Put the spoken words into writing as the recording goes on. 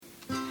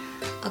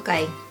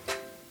Okay.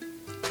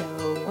 So,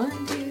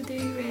 1, 2, 3,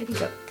 ready,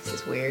 go. This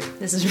is weird.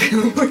 This is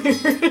really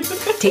weird.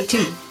 Take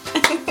 2.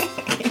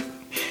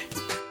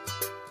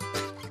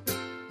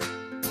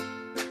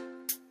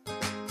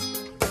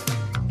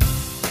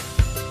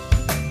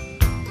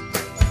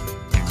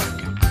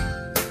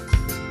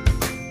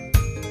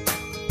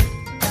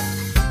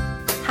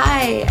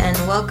 Hi, and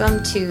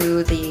welcome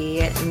to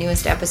the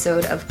newest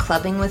episode of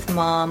Clubbing with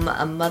Mom,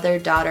 a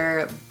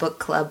mother-daughter book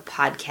club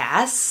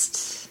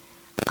podcast.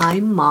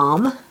 I'm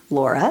Mom,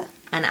 Laura.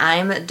 And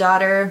I'm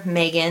daughter,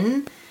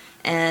 Megan.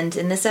 And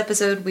in this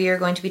episode, we are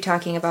going to be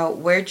talking about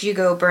Where'd You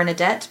Go,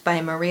 Bernadette by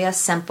Maria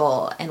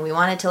Semple. And we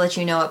wanted to let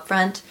you know up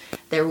front,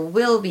 there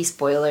will be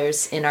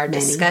spoilers in our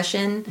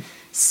discussion.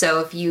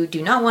 So if you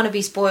do not want to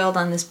be spoiled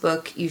on this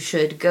book, you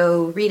should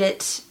go read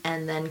it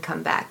and then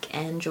come back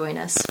and join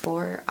us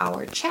for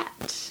our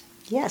chat.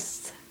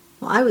 Yes.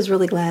 Well, I was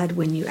really glad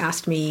when you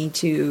asked me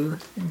to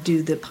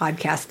do the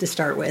podcast to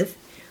start with,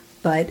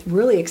 but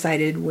really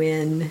excited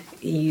when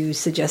you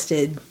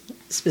suggested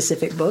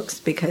specific books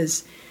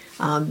because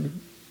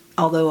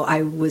although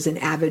I was an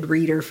avid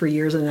reader for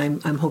years, and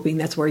I'm hoping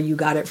that's where you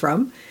got it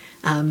from,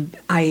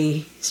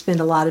 I spend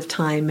a lot of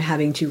time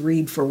having to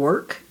read for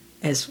work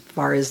as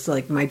far as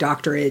like my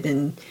doctorate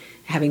and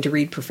having to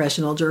read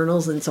professional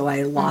journals. And so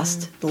I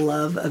lost the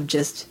love of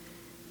just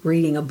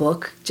reading a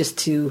book just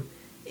to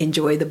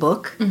enjoy the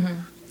book. Mm-hmm.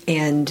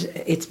 And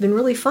it's been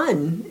really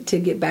fun to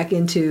get back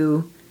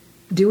into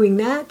doing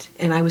that.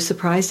 And I was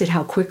surprised at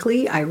how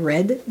quickly I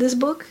read this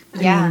book.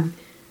 Yeah. I mean,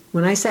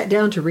 when I sat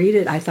down to read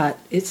it, I thought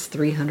it's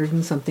 300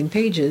 and something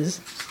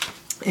pages.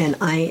 And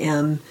I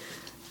am,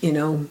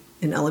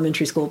 an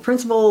elementary school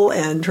principal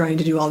and trying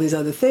to do all these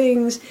other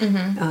things.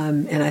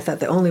 Mm-hmm. And I thought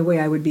the only way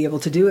I would be able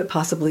to do it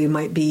possibly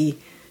might be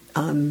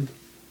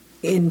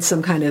in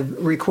some kind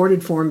of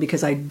recorded form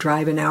because I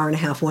drive an hour and a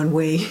half one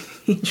way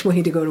each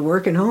way to go to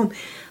work and home.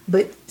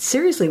 But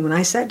seriously, when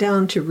I sat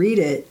down to read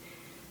it,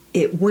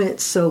 it went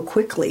so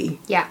quickly.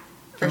 Yeah,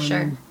 for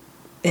sure.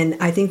 And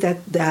I think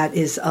that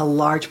is a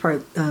large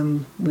part.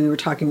 We were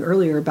talking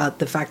earlier about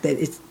the fact that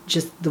it's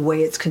just the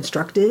way it's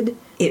constructed.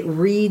 It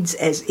reads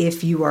as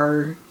if you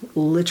are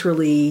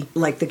literally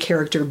like the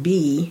character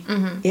B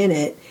in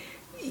it.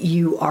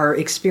 You are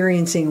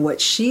experiencing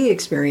what she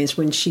experienced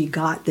when she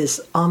got this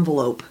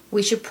envelope.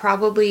 We should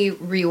probably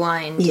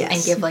rewind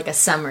and give like a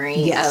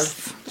summary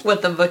of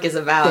what the book is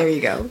about. There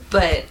you go.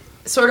 But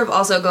sort of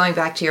also going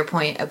back to your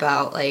point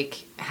about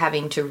like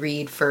having to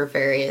read for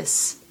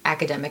various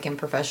academic and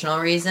professional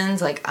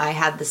reasons. Like I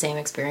had the same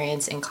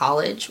experience in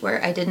college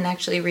where I didn't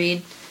actually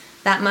read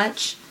that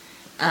much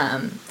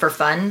for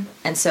fun.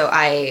 And so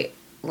I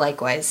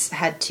likewise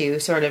had to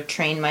sort of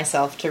train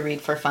myself to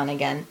read for fun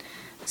again.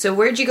 So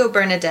Where'd You Go,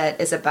 Bernadette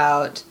is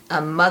about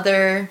a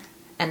mother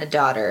and a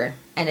daughter.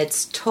 And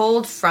it's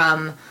told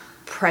from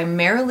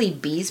primarily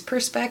B's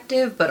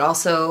perspective, but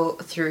also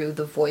through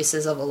the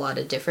voices of a lot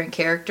of different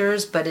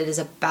characters. But it is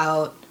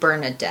about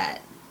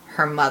Bernadette,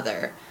 her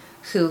mother,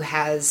 who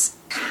has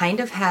kind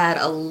of had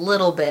a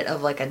little bit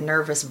of like a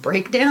nervous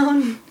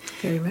breakdown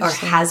or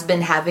has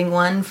been having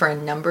one for a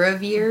number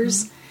of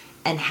years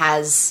and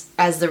has,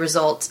 as the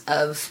result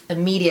of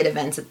immediate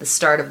events at the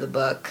start of the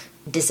book,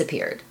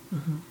 disappeared.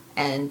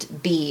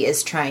 And B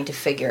is trying to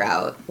figure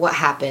out what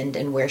happened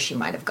and where she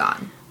might have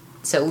gone.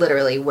 So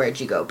literally, where'd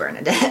you go,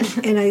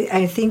 Bernadette? And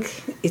I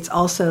think it's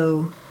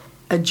also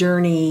a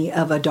journey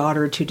of a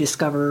daughter to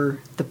discover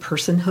the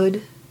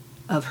personhood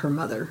of her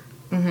mother.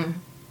 Mm-hmm.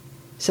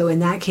 So in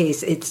that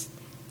case, it's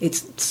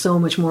so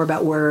much more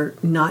about where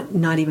not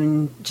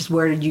even just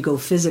where did you go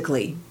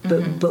physically,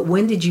 but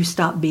when did you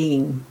stop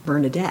being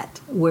Bernadette?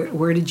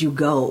 Where did you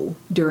go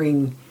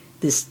during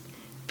this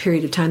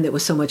period of time that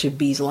was so much of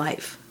B's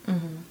life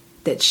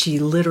that she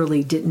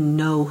literally didn't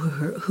know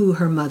who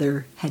her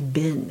mother had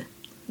been?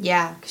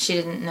 Yeah, she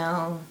didn't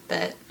know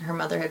that her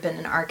mother had been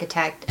an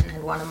architect and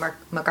had won a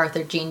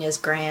MacArthur Genius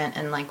Grant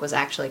and like was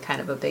actually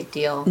kind of a big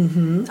deal.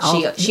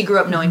 Mm-hmm. She grew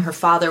up knowing her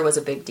father was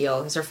a big deal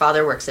because her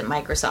father works at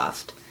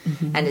Microsoft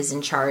and is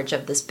in charge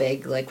of this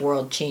big like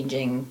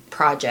world-changing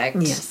project.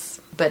 Yes.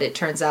 But it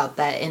turns out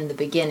that in the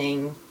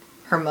beginning,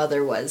 her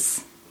mother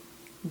was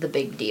the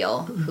big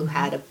deal who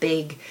had a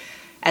big,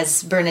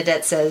 as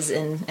Bernadette says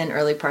in an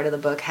early part of the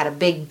book, had a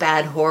big,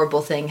 bad,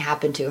 horrible thing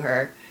happen to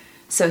her.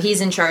 So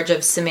he's in charge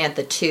of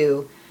Samantha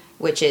 2,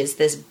 which is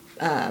this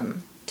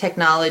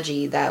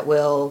technology that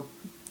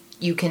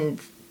you can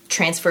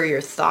transfer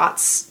your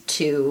thoughts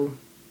to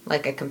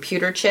like a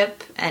computer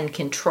chip and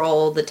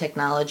control the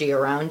technology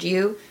around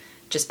you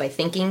just by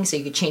thinking. So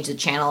you could change the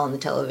channel on the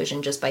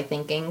television just by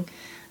thinking.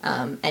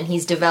 And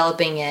he's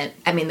developing it.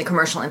 I mean, the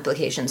commercial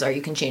implications are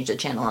you can change the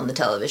channel on the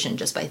television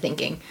just by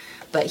thinking.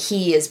 But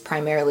he is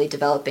primarily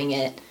developing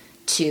it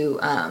to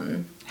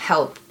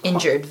help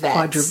injured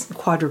vets.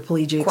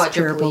 Quadriplegics,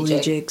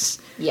 paraplegics.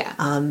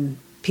 Yeah.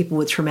 People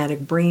with traumatic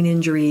brain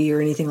injury or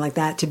anything like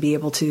that to be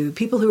able to,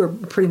 people who are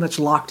pretty much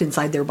locked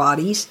inside their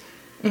bodies,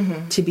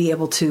 to be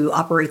able to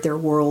operate their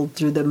world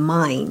through the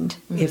mind.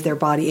 If their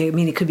body, I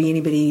mean, it could be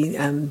anybody,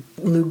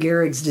 Lou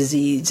Gehrig's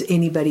disease,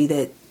 anybody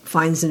that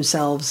finds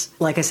themselves,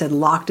 like I said,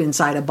 locked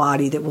inside a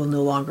body that will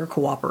no longer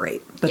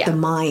cooperate. But the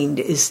mind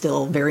is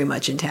still very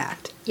much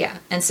intact. Yeah.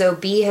 And so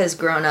B has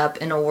grown up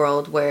in a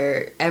world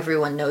where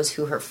everyone knows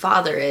who her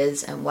father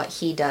is and what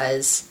he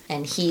does,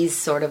 and he's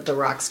sort of the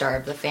rock star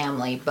of the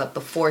family. But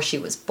before she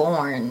was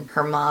born,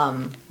 her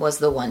mom was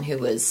the one who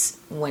was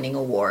winning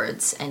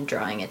awards and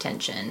drawing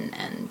attention,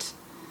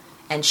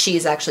 and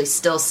she's actually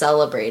still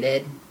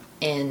celebrated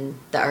in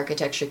the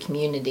architecture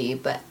community,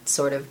 but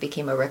sort of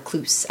became a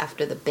recluse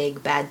after the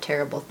big, bad,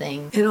 terrible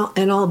thing.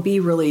 And all B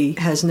really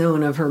has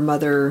known of her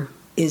mother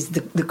is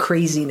the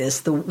craziness,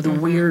 the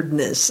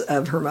weirdness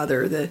of her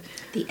mother, the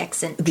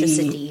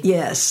eccentricity.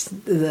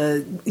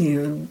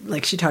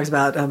 Like she talks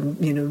about,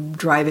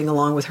 driving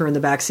along with her in the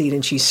backseat,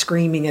 and she's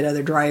screaming at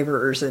other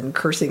drivers and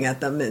cursing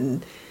at them,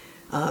 and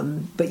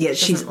but yet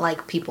she doesn't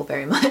like people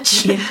very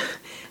much. Yeah.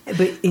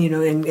 But,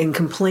 and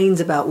complains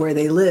about where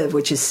they live,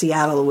 which is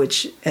Seattle,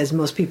 which, as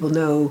most people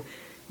know,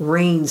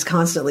 rains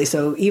constantly.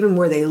 So even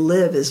where they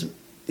live is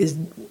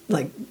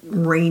like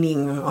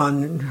raining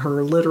on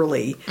her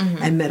literally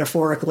and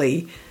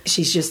metaphorically.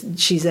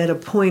 She's at a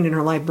point in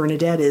her life,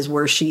 Bernadette is,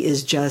 where she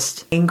is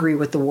just angry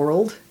with the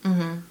world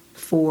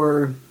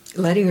for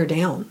letting her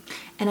down.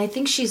 And I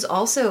think she's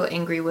also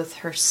angry with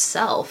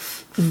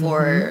herself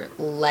for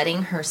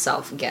letting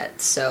herself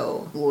get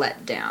so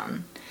let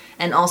down.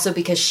 And also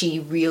because she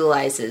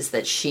realizes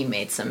that she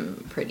made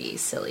some pretty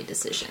silly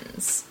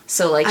decisions.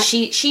 So, like,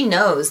 she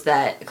knows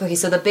that... Okay,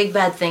 so the big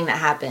bad thing that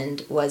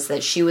happened was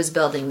that she was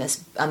building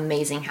this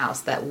amazing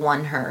house that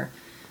won her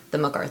the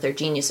MacArthur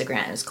Genius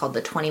Grant. It was called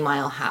the 20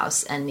 Mile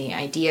House. And the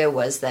idea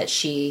was that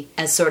she,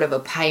 as sort of a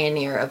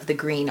pioneer of the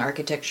green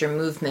architecture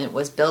movement,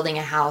 was building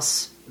a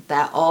house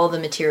that all the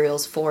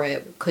materials for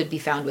it could be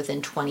found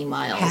within 20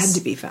 miles. Had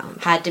to be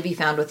found. Had to be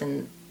found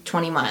within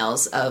 20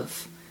 miles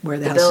of... where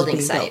the building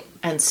site.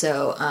 And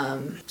so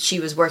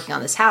she was working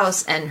on this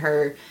house, and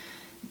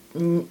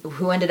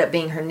who ended up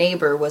being her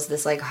neighbor was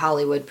this like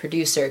Hollywood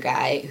producer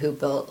guy who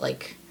built,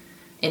 like,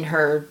 in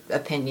her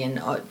opinion,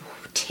 a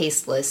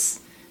tasteless,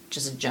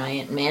 just a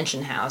giant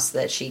mansion house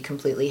that she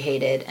completely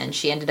hated. And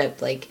she ended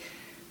up like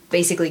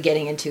basically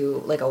getting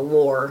into like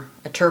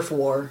a turf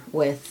war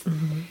with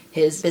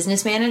his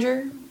business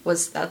manager.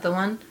 Was that the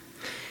one?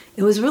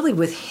 It was really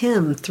with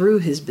him through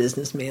his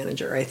business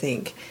manager, I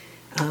think.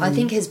 I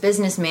think his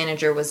business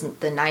manager was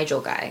the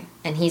Nigel guy,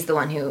 and he's the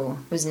one who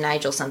was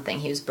Nigel something.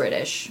 He was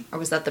British, or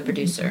was that the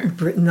producer?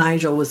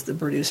 Nigel was the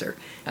producer.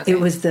 Okay. It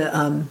was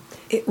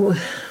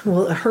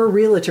her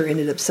realtor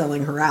ended up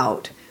selling her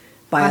out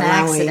by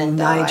allowing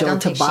Nigel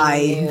to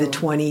buy the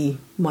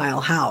 20-mile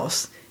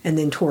house, and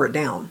then tore it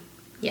down.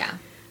 Yeah.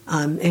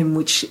 And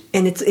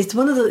it's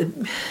one of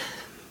the...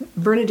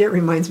 Bernadette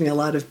reminds me a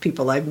lot of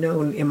people I've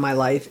known in my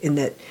life, in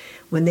that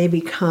when they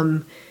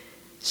become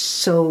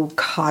so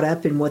caught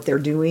up in what they're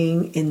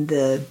doing, in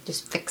the...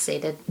 just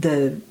fixated.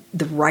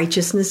 The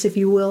righteousness, if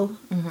you will,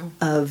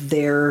 of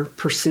their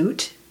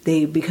pursuit,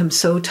 they become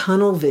so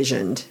tunnel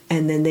visioned,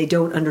 and then they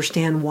don't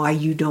understand why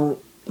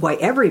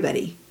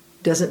everybody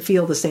doesn't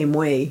feel the same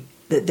way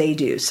that they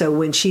do. So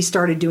when she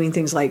started doing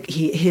things like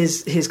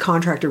his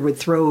contractor would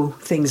throw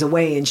things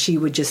away, and she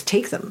would just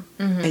take them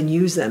and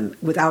use them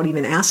without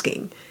even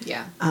asking.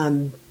 Yeah.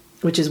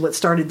 Which is what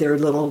started their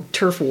little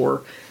turf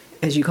war,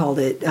 as you called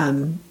it.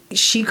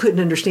 She couldn't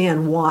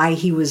understand why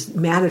he was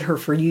mad at her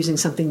for using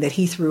something that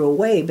he threw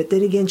away. But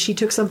then again, she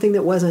took something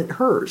that wasn't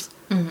hers.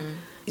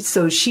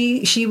 So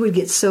she would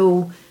get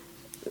so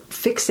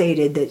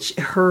fixated that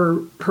her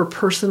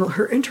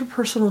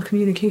interpersonal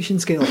communication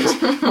skills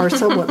are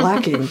somewhat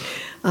lacking,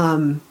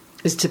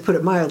 is to put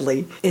it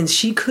mildly. And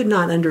she could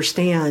not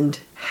understand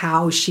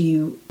how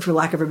she, for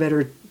lack of a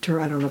better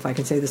term, I don't know if I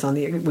can say this on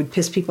the air, would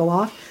piss people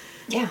off.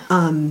 Yeah.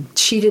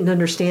 She didn't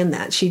understand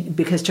that.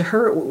 Because to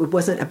her, it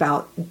wasn't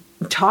about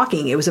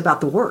talking, it was about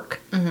the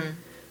work.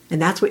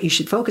 And that's what you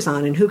should focus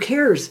on. And who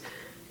cares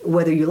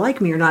whether you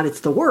like me or not? It's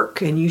the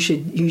work. And you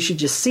should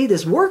just see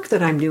this work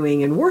that I'm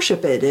doing and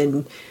worship it.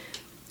 And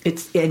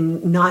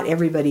not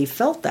everybody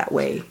felt that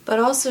way. But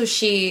also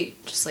she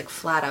just like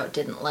flat out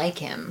didn't like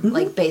him,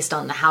 like based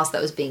on the house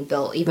that was being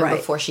built, even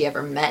before she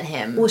ever met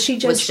him. Well, she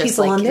judged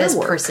people on their work.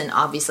 This person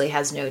obviously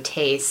has no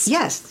taste.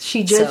 Yes,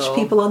 she judged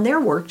people on their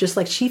work just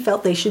like she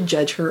felt they should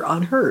judge her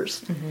on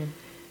hers.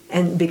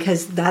 And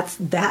because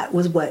that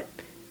was what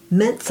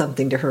meant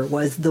something to her,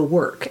 was the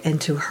work. And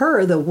to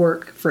her, the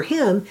work for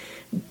him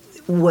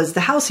was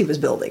the house he was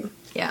building.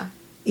 Yeah.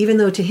 Even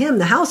though to him,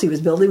 the house he was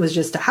building was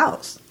just a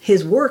house.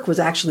 His work was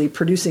actually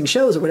producing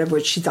shows or whatever,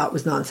 which she thought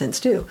was nonsense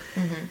too.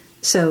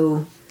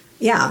 So,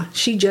 yeah,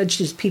 she judged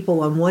his people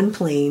on one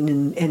plane,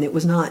 and it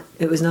was not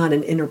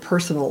an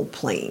interpersonal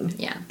plane.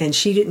 Yeah. And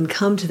she didn't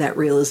come to that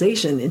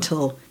realization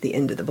until the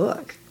end of the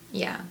book.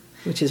 Yeah.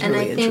 Which is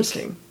really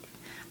interesting.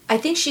 I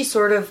think she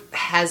sort of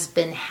has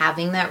been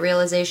having that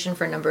realization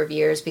for a number of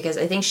years, because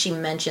I think she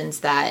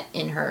mentions that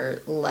in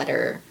her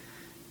letter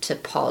to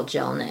Paul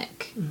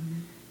Jelnick.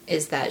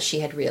 Is that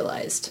she had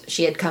realized,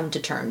 she had come to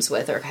terms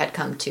with, or had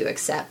come to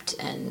accept,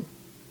 and,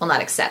 well,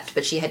 not accept,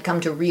 but she had come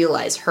to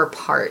realize her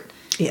part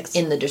Yes.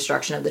 in the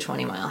destruction of the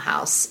 20 Mile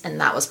House.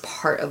 And that was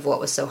part of what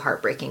was so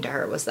heartbreaking to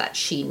her, was that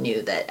she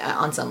knew that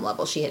on some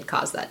level she had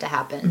caused that to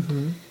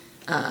happen.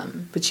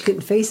 But she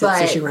couldn't face it,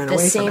 so she ran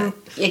away from it.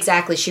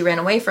 Exactly. She ran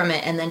away from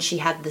it, and then she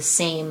had the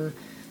same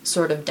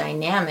sort of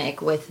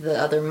dynamic with the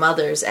other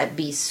mothers at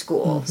B's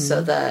school.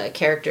 So the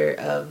character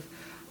of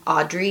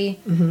Audrey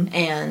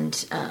and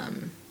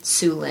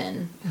Sue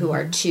Lynn, who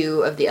are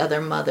two of the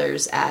other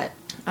mothers at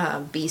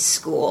B's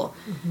school.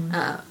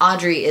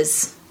 Audrey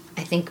is,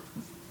 I think,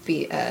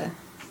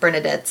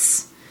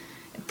 Bernadette's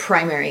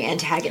primary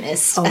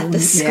antagonist at the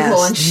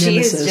school, and she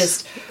is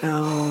just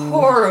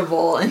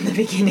horrible in the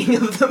beginning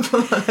of the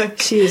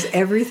book. She is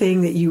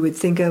everything that you would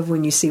think of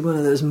when you see one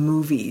of those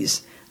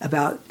movies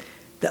about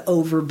the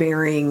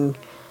overbearing.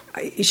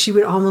 She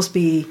would almost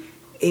be,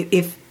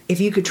 if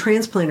you could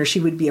transplant her,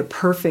 she would be a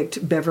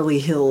perfect Beverly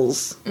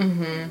Hills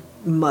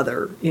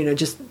mother.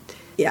 Just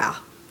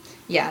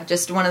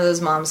just one of those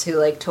moms who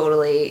like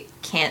totally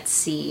can't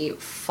see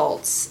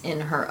faults in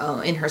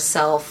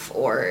herself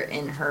or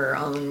in her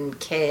own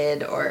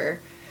kid, or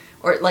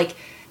like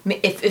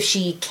if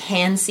she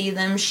can see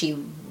them,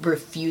 she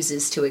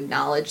refuses to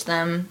acknowledge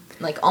them,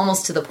 like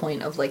almost to the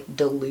point of like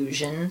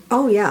delusion.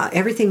 Oh yeah,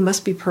 everything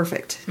must be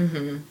perfect.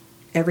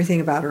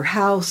 Everything about her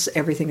house,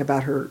 everything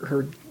about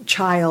her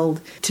child,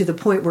 to the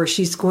point where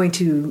she's going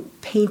to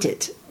paint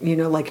it.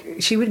 Like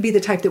she would be the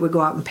type that would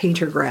go out and paint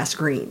her grass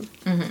green.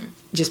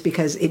 Just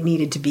because it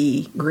needed to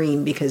be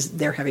green because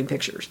they're having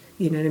pictures.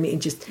 You know what I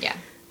mean?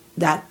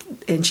 That,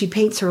 and she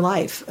paints her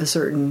life a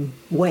certain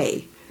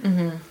way.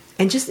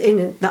 And just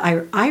in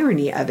the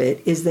irony of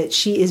it is that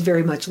she is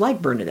very much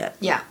like Bernadette.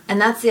 Yeah, and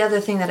that's the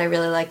other thing that I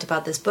really liked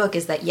about this book,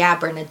 is that,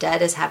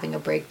 Bernadette is having a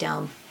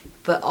breakdown,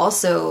 but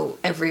also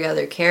every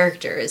other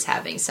character is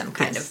having some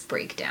kind of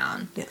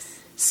breakdown. Yes.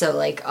 So,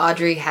 like,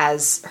 Audrey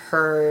has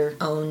her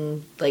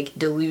own, like,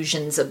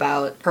 delusions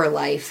about her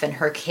life and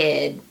her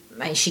kid.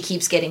 She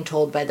keeps getting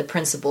told by the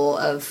principal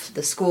of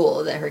the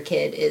school that her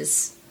kid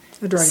is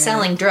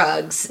selling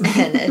drugs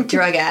and a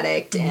drug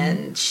addict,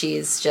 and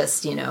she's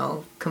just,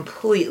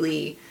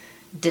 completely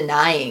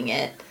denying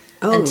it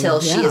until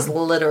she is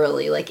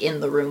literally, like, in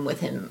the room with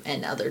him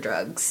and other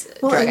drug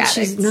addicts.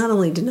 She's not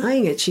only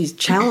denying it, she's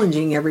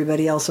challenging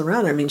everybody else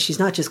around her. I mean, she's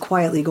not just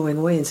quietly going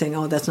away and saying,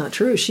 oh, that's not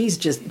true.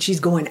 She's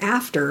going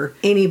after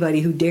anybody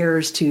who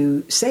dares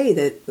to say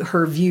that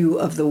her view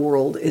of the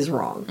world is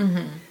wrong.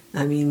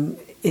 I mean,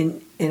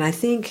 and I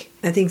think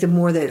the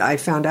more that I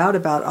found out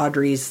about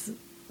Audrey's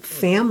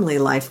family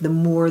life, the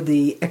more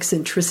the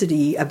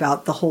eccentricity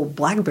about the whole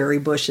blackberry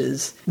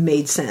bushes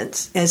made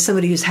sense. As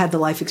somebody who's had the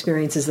life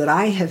experiences that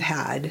I have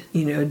had,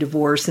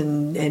 divorce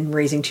and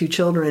raising two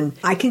children,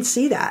 I can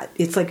see that.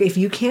 It's like, if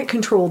you can't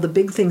control the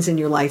big things in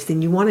your life,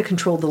 then you want to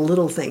control the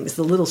little things,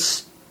 the little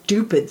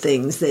stupid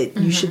things that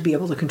you should be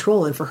able to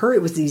control. And for her,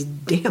 it was these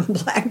damn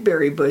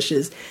blackberry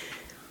bushes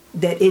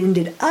that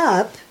ended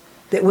up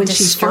that when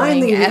she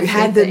finally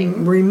had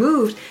them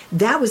removed,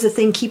 that was the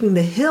thing keeping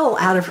the hill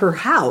out of her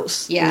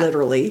house,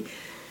 literally.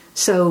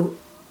 So,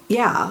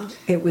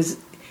 it was,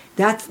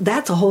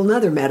 that's a whole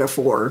nother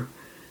metaphor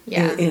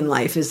in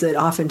life, is that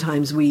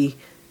oftentimes the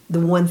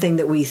one thing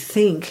that we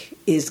think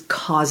is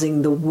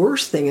causing the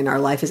worst thing in our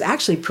life is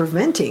actually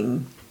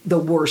preventing the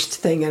worst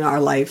thing in our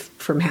life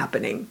from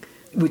happening,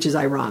 which is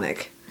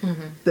ironic.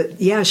 But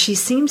she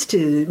seems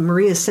to,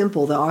 Maria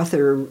Semple, the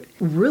author,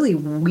 really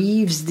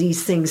weaves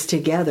these things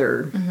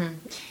together.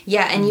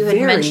 Yeah, and you had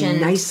mentioned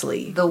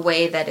nicely the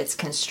way that it's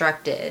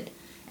constructed,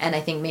 and I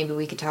think maybe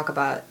we could talk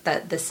about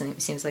that. This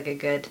seems like a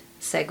good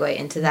segue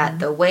into that.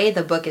 The way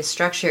the book is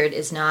structured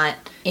is not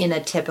in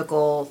a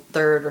typical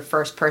third or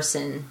first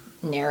person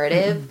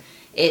narrative.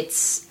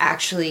 It's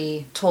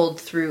actually told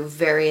through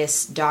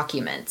various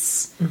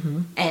documents,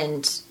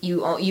 and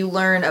you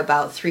learn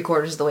about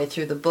 3/4 of the way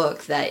through the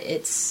book that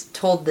it's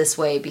told this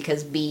way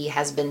because B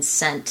has been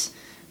sent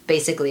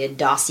basically a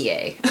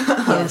dossier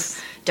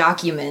of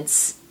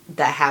documents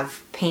that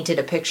have painted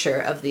a picture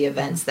of the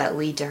events that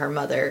lead to her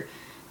mother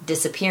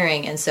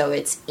disappearing, and so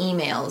it's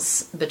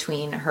emails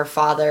between her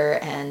father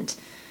and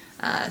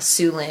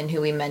Sue Lynn, who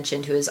we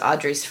mentioned, who is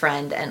Audrey's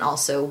friend and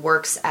also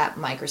works at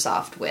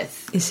Microsoft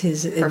with is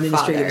his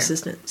administrative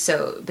assistant.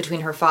 So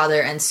between her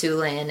father and Sue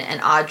Lynn and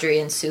Audrey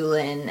and Sue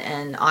Lynn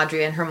and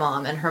Audrey and her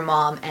mom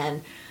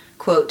and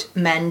quote,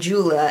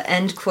 Manjula,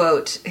 end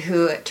quote,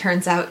 who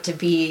turns out to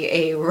be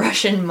a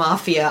Russian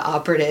mafia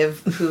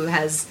operative who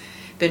has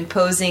been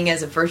posing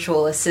as a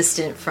virtual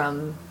assistant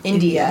from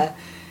India.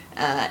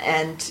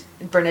 And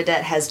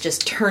Bernadette has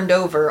just turned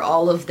over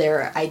all of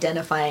their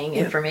identifying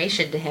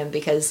information to him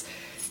because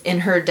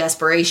in her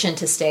desperation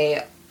to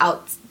stay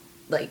out,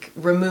 like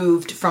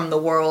removed from the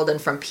world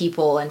and from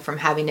people and from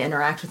having to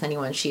interact with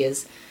anyone, she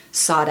has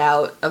sought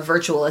out a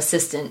virtual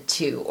assistant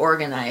to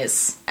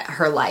organize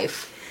her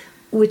life.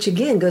 Which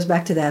again goes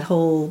back to that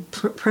whole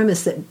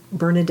premise that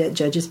Bernadette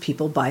judges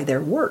people by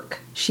their work.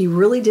 She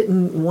really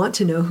didn't want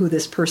to know who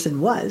this person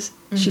was.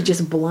 She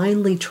just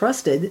blindly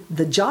trusted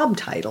the job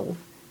title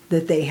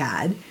that they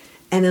had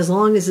And as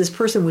long as this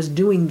person was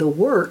doing the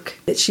work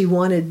that she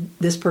wanted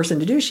this person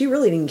to do, she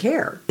really didn't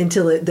care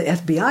until the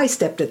FBI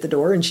stepped at the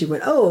door and she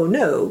went, oh,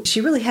 no.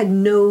 She really had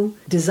no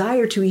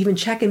desire to even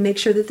check and make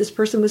sure that this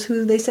person was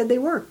who they said they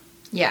were.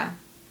 Yeah.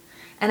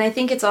 And I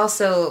think it's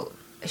also,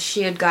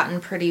 she had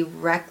gotten pretty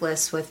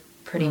reckless with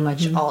pretty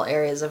much all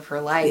areas of her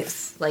life.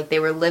 Yes. Like, they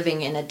were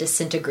living in a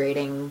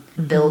disintegrating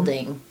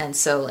building. And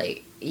so,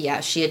 like, yeah,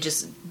 she had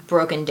just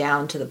broken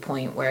down to the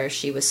point where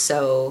she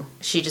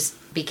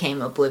just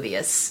became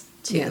oblivious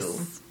to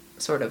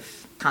sort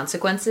of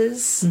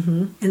consequences.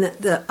 And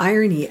the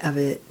irony of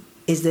it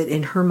is that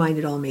in her mind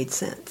it all made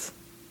sense.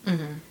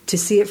 To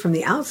see it from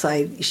the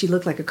outside, she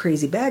looked like a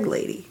crazy bag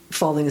lady,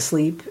 falling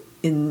asleep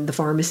in the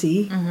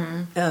pharmacy.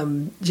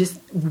 Just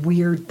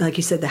weird, like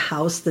you said, the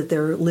house that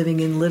they're living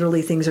in,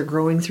 literally things are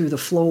growing through the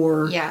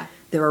floor. Yeah.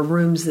 There are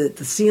rooms that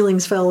the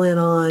ceilings fell in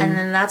on. And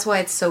then that's why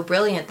it's so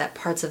brilliant that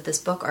parts of this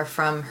book are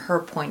from her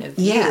point of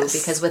view. Yes.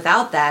 Because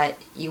without that,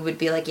 you would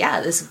be like,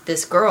 yeah,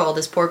 this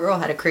poor girl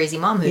had a crazy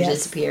mom who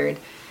disappeared.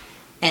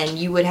 And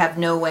you would have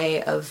no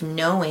way of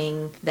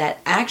knowing that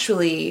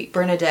actually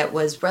Bernadette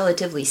was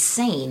relatively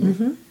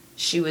sane.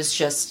 She was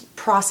just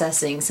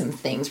processing some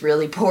things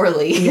really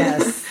poorly.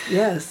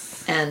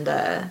 Yes. And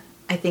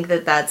I think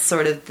that that's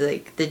sort of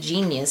the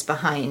genius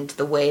behind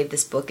the way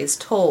this book is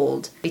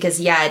told. Because,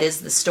 yeah, it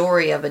is the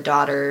story of a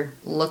daughter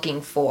looking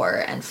for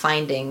and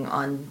finding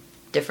on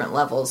different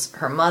levels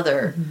her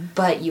mother.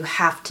 But you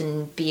have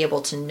to be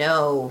able to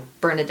know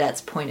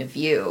Bernadette's point of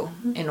view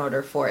in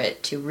order for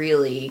it to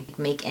really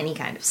make any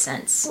kind of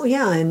sense. Well,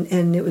 yeah,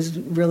 and it was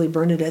really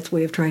Bernadette's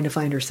way of trying to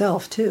find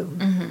herself, too.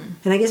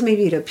 And I guess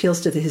maybe it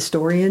appeals to the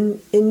historian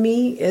in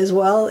me as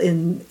well,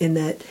 in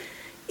that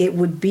it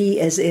would be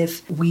as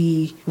if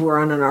we were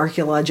on an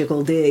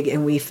archaeological dig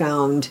and we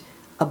found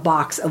a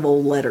box of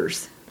old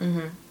letters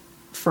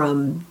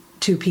from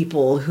two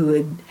people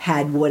who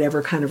had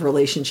whatever kind of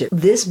relationship.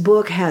 This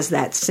book has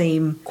that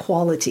same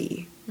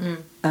quality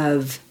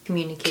of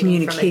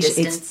Communicating from a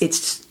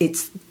distance.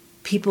 It's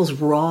people's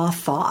raw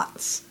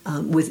thoughts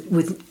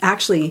with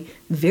actually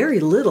very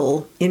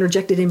little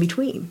interjected in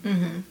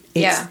between.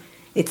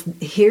 It's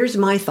here's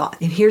my thought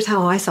and here's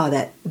how I saw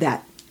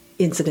that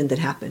incident that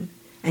happened.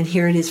 And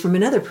here it is from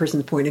another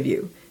person's point of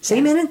view.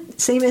 Same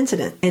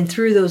incident. And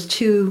through those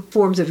two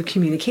forms of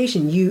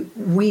communication,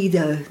 we,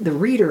 the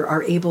reader,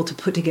 are able to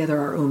put together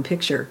our own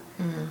picture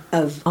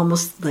of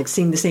almost like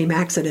seeing the same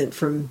accident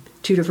from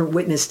two different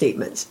witness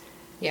statements.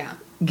 Yeah.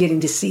 Getting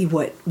to see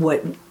what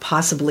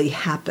possibly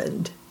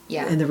happened.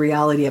 Yeah. And the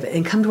reality of it.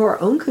 And come to our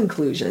own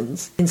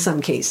conclusions in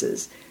some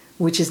cases,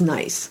 which is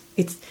nice.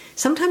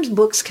 Sometimes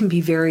books can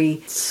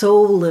be so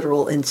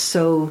literal and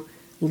so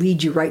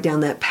lead you right down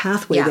that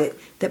pathway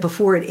that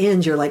before it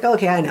ends, you're like,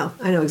 okay, I know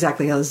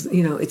exactly how this,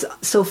 it's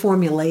so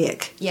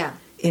formulaic. Yeah.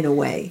 In a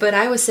way. But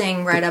I was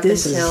saying right up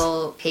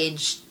until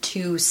page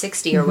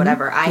 260 or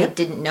whatever, I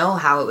didn't know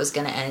how it was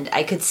going to end.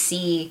 I could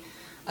see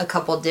a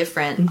couple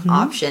different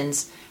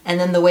options. And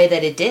then the way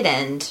that it did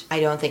end,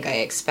 I don't think I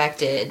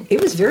expected.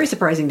 It was very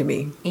surprising to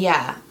me.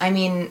 Yeah. I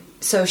mean,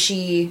 so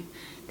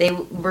they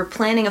were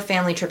planning a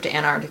family trip to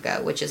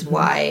Antarctica, which is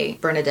why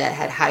Bernadette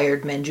had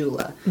hired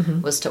Manjula,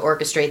 was to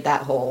orchestrate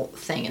that whole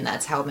thing. And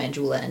that's how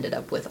Manjula ended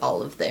up with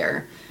all of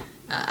their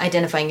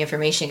identifying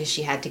information, because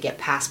she had to get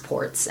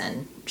passports,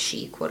 and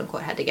she, quote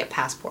unquote, had to get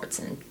passports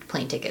and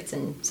plane tickets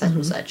and such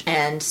and such.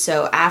 And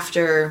so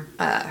after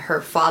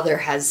her father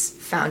has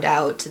found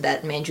out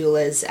that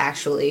Manjula is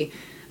actually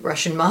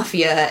Russian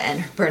mafia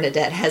and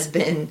Bernadette has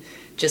been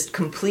just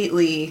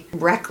completely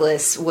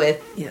reckless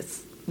with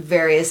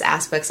various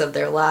aspects of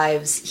their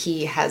lives,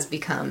 he has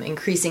become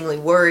increasingly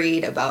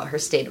worried about her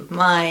state of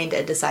mind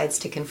and decides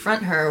to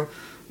confront her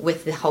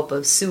with the help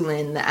of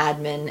Sulin, the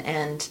admin,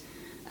 and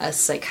a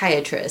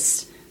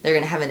psychiatrist. They're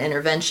going to have an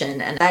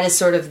intervention, and that is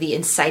sort of the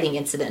inciting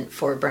incident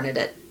for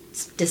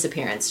Bernadette's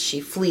disappearance.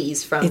 She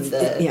flees from it's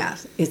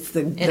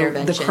the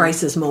intervention. The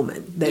crisis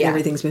moment that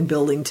everything's been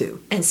building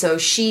to. And so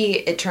she,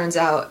 it turns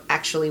out,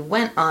 actually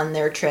went on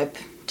their trip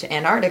to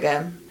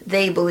Antarctica,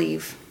 they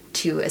believe,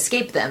 to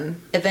escape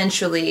them.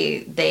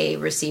 Eventually, they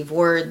receive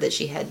word that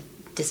she had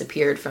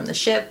disappeared from the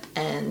ship,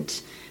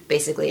 and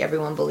basically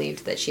everyone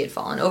believed that she had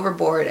fallen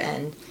overboard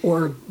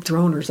or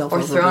thrown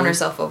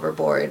herself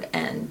overboard,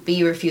 and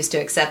B refused to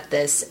accept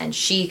this, and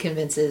she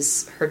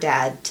convinces her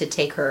dad to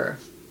take her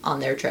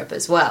on their trip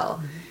as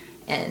well.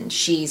 And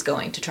she's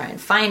going to try and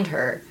find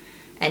her.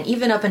 And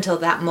even up until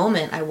that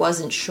moment, I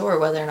wasn't sure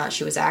whether or not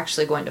she was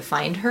actually going to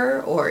find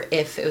her, or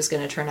if it was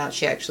going to turn out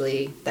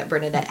that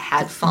Bernadette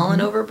had fallen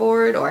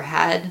overboard or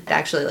had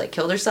actually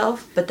killed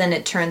herself. But then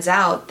it turns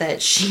out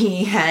that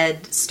she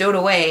had stowed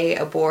away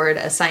aboard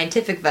a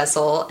scientific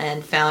vessel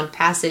and found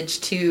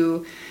passage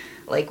to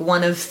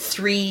one of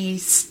 3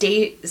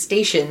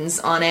 stations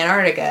on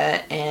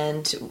Antarctica,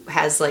 and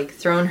has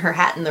thrown her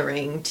hat in the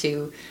ring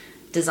to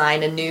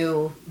design a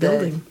new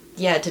building.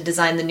 To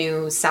design the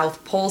new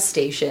South Pole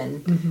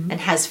station, and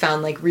has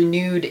found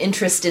renewed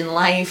interest in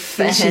life.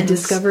 And she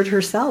discovered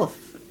herself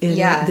in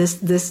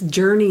this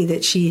journey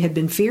that she had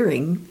been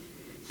fearing,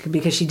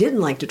 because she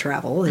didn't like to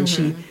travel, and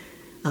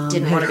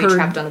Didn't want to be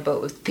trapped on a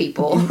boat with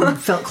people.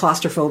 Felt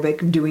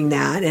claustrophobic doing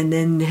that, and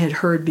then had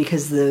heard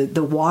because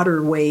the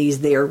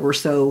waterways there were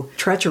so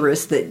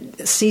treacherous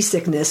that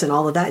seasickness and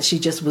all of that, she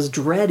just was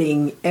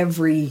dreading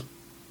every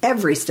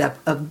step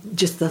of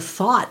just the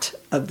thought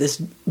of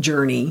this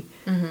journey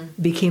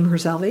became her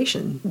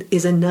salvation.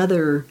 Is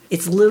another,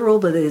 it's literal,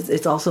 but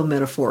it's also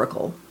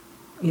metaphorical.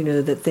 You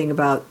know, the thing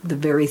about the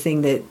very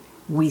thing that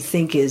we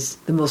think is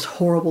the most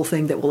horrible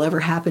thing that will ever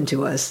happen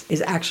to us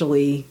is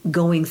actually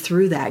going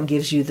through that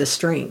gives you the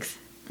strength.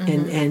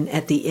 And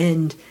at the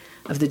end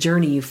of the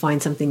journey, you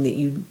find something that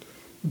you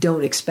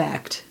don't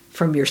expect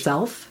from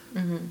yourself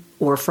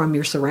or from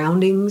your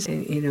surroundings.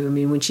 And, you know, I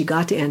mean, when she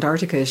got to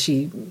Antarctica,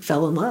 she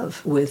fell in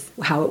love with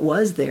how it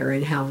was there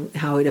and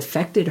how it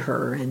affected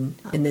her. And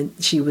then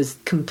she was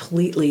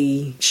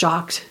completely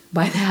shocked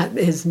by that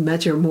as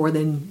much or more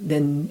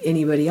than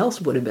anybody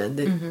else would have been.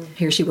 That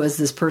here she was,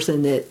 this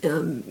person that,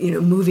 you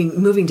know,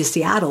 moving to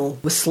Seattle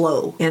was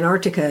slow.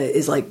 Antarctica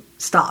is like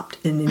stopped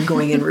and then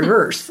going in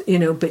reverse, you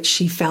know, but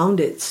she found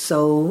it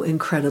so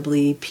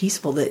incredibly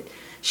peaceful that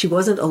she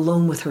wasn't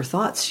alone with her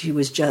thoughts. She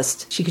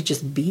could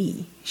just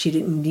be. She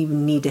didn't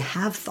even need to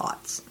have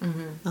thoughts.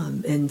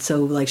 And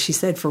so, like she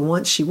said, for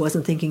once, she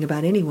wasn't thinking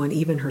about anyone,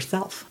 even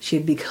herself. She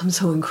had become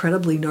so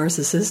incredibly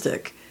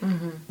narcissistic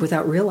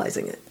without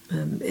realizing it.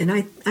 And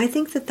I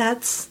think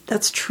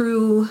that's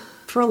true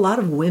for a lot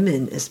of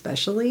women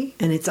especially.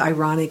 And it's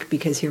ironic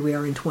because here we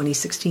are in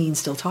 2016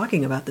 still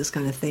talking about this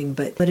kind of thing.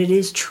 But it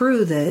is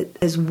true that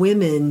as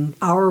women,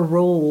 our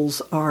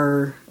roles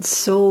are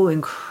so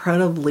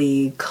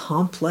incredibly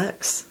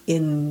complex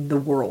in the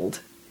world.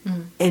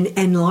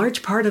 And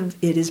large part of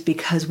it is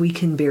because we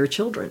can bear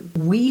children.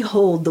 We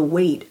hold the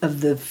weight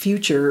of the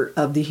future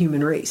of the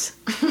human race.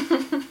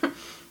 I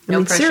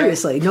mean, pressure.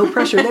 Seriously, no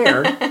pressure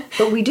there.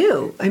 But we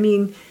do. I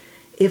mean,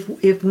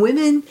 if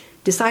women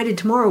decided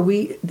tomorrow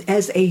we,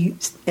 as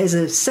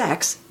a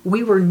sex,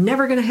 we were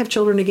never going to have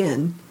children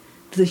again,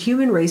 the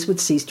human race would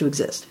cease to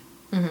exist.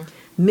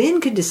 Men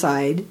could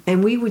decide,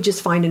 and we would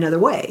just find another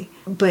way.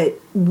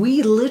 But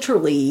we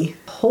literally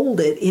hold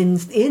it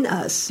in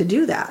us to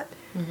do that.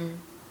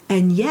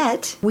 And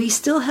yet, we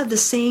still have the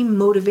same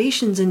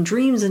motivations and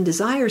dreams and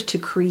desires to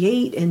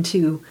create and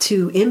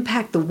to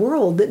impact the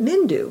world that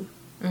men do.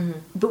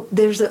 But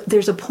there's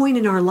a point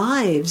in our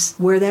lives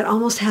where that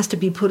almost has to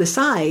be put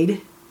aside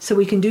so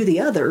we can do the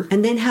other.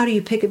 And then how do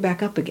you pick it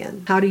back up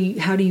again? How do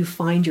you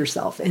find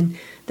yourself? And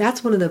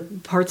that's one of the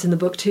parts in the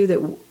book too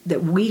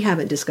that we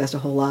haven't discussed a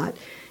whole lot,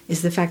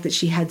 is the fact that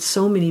she had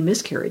so many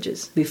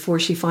miscarriages before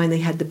she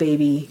finally had the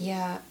baby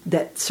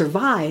that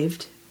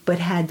survived but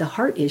had the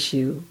heart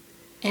issue.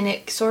 And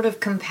it sort of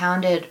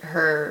compounded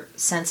her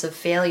sense of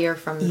failure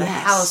from the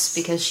house,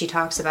 because she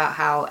talks about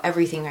how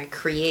everything I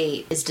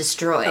create is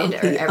destroyed.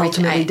 It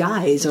ultimately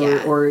dies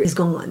or is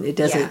gone. It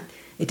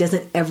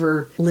doesn't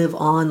ever live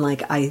on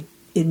like I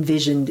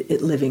envisioned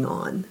it living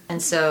on.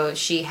 And so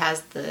she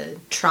has the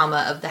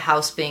trauma of the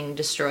house being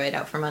destroyed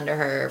out from under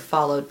her,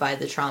 followed by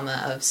the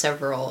trauma of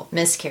several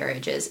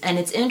miscarriages. And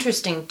it's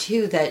interesting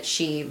too that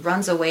she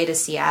runs away to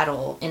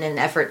Seattle in an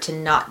effort to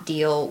not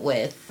deal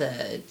with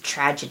the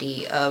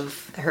tragedy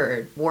of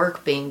her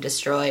work being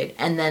destroyed.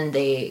 And then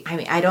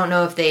I don't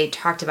know if they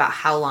talked about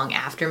how long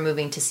after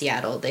moving to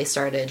Seattle they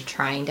started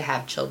trying to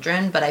have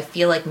children, but I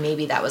feel like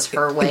maybe that was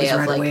her way of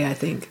I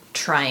think,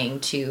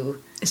 trying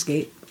to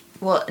escape.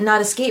 Well, not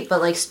escape, but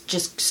like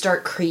just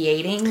start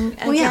creating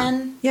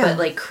again. But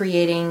like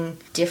creating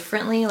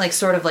differently, like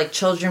sort of like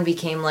children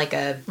became like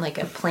a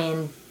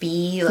plan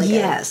B. Like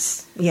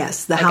yes.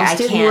 The house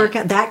didn't work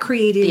out. That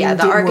created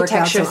the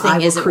architecture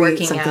thing isn't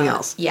working something out.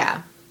 Else.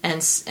 Yeah,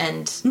 and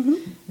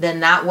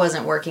then that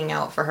wasn't working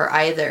out for her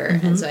either,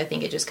 and so I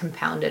think it just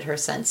compounded her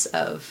sense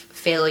of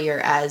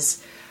failure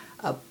as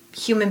a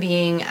human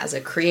being, as a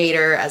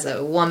creator, as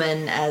a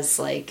woman, as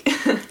like...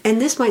 And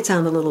this might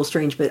sound a little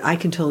strange, but I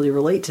can totally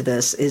relate to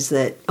this, is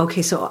that,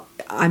 okay, so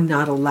I'm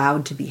not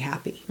allowed to be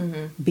happy.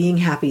 Being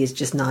happy is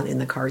just not in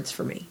the cards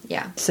for me.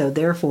 Yeah. So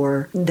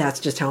therefore, that's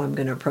just how I'm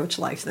going to approach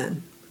life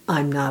then.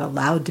 I'm not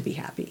allowed to be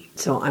happy.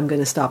 So I'm going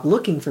to stop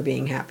looking for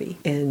being happy.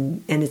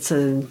 And it's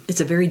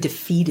a very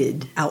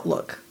defeated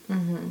outlook.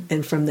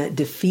 And from that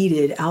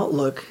defeated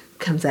outlook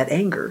comes that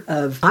anger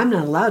of, I'm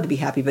not allowed to be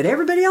happy, but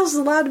everybody else is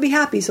allowed to be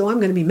happy, so I'm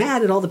going to be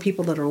mad at all the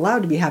people that are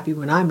allowed to be happy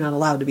when I'm not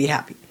allowed to be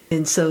happy.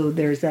 And so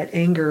there's that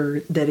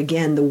anger that,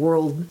 again, the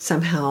world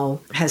somehow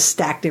has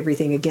stacked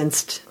everything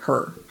against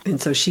her.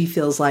 And so she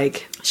feels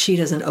like she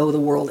doesn't owe the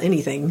world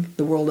anything.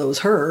 The world owes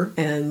her.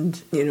 And,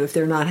 you know, if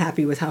they're not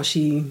happy with how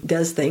she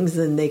does things,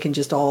 then they can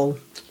just all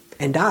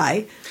and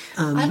die.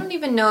 I don't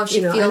even know if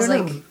she feels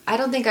like... I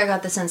don't think I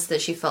got the sense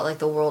that she felt like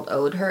the world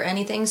owed her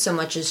anything so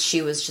much as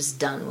she was just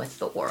done with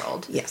the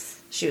world.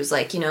 Yes. She was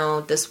like, you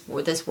know, this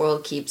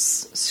world keeps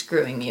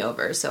screwing me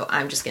over, so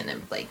I'm just going to,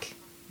 like,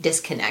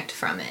 disconnect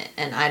from it.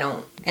 And I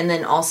don't... And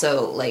then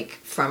also, like,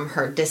 from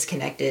her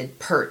disconnected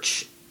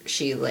perch,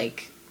 she,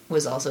 like,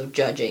 was also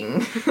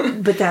judging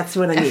But that's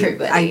what I mean.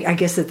 Everybody. I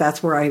guess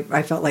that's where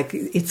I felt like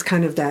it's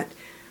kind of that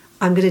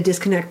I'm going to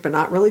disconnect but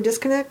not really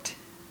disconnect.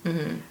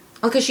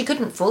 Well, because she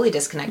couldn't fully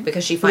disconnect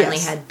because she finally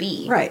Yes. had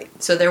B. Right.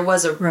 So there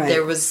was Right.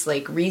 there was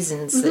like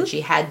reasons that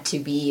she had to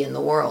be in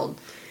the world.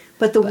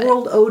 But the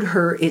world owed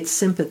her its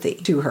sympathy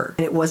to her,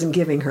 and it wasn't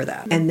giving her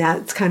that. And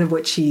that's kind of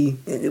what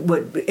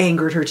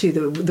angered her too.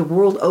 The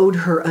world owed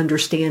her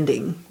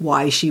understanding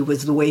why she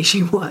was the way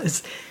she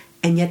was.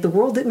 And yet the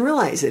world didn't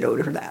realize it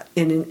owed her that.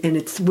 And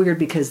it's weird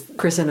because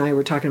Chris and I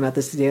were talking about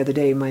this the other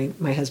day,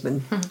 my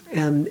husband,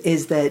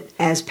 is that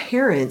as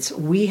parents,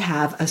 we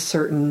have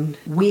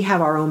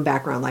our own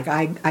background. Like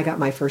I got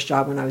my first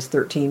job when I was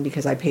 13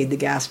 because I paid the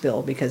gas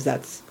bill because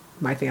that's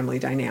my family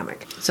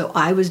dynamic. So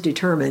I was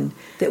determined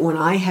that when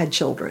I had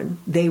children,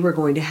 they were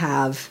going to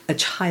have a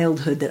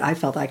childhood that I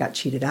felt I got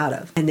cheated out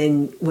of. And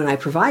then when I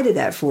provided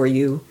that for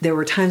you, there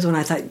were times when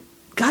I thought,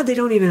 God, they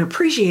don't even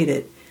appreciate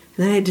it.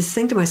 And then I just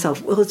think to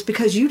myself, well, it's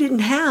because you didn't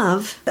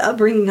have the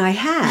upbringing I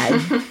had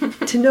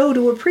to know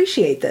to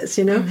appreciate this,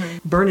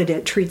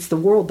 Bernadette treats the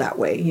world that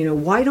way.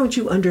 Why don't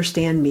you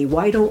understand me?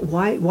 Why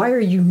are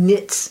you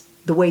nits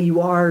the way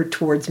you are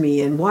towards me?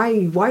 And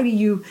why do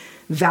you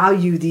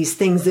value these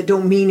things that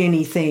don't mean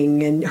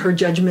anything, and her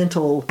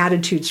judgmental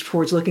attitudes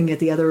towards looking at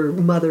the other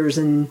mothers,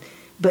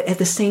 but at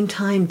the same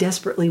time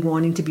desperately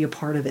wanting to be a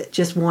part of it,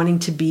 just wanting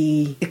to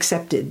be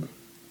accepted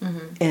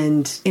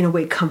and in a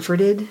way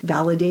comforted,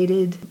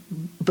 validated,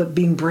 but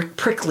being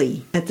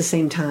prickly at the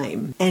same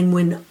time. And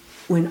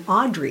when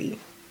Audrey,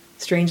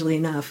 strangely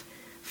enough,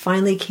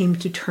 finally came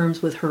to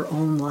terms with her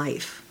own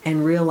life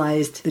and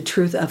realized the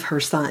truth of her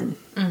son,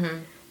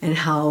 and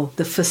how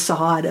the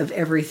facade of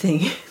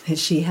everything that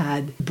she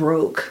had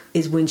broke,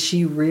 is when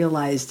she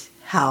realized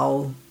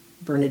how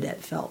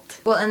Bernadette felt.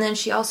 Well, and then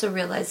she also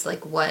realized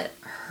like what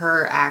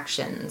her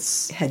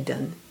actions had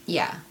done.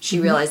 Yeah, she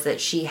realized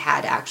that she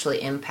had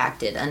actually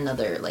impacted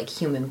another like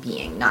human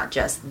being, not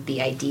just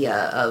the idea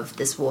of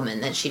this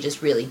woman that she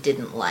just really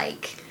didn't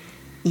like.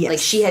 Yes. Like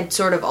she had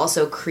sort of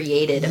also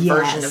created a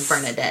version of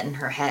Bernadette in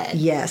her head.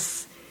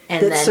 Yes.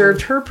 And that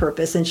served her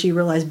purpose, and she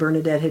realized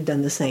Bernadette had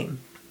done the same.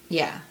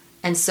 Yeah.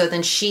 And so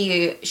then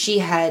she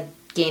had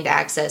gained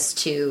access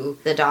to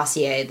the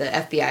dossier, the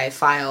FBI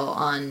file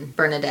on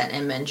Bernadette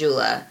and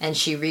Manjula, and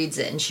she reads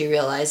it and she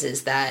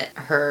realizes that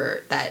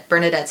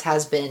Bernadette's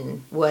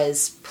husband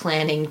was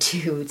planning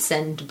to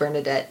send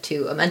Bernadette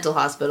to a mental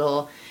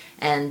hospital,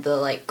 and the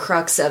like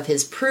crux of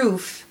his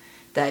proof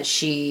that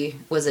she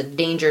was a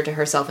danger to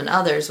herself and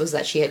others was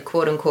that she had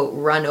quote unquote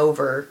run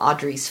over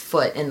Audrey's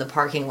foot in the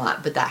parking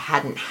lot, but that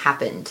hadn't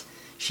happened.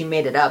 She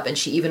made it up, and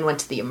she even went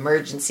to the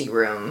emergency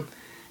room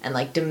and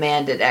like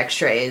demanded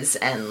x-rays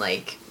and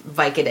like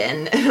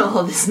Vicodin and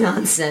all this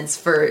nonsense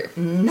for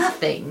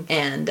nothing.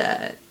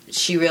 And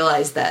she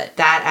realized that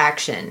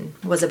action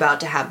was about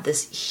to have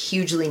this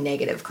hugely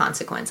negative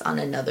consequence on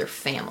another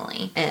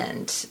family,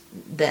 and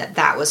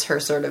that was her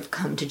sort of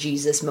come to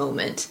Jesus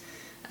moment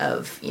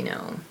of,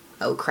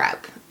 oh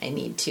crap, I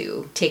need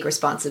to take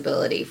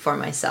responsibility for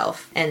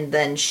myself. And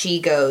then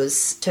she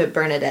goes to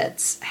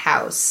Bernadette's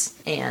house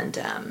and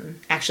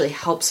actually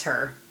helps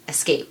her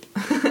escape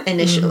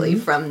initially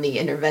from the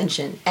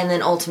intervention. And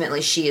then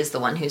ultimately she is the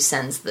one who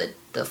sends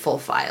the full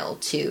file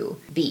to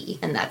B.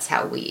 And that's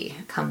how we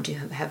come to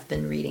have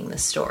been reading the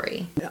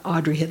story.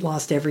 Audrey had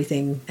lost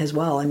everything as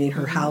well. I mean,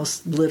 her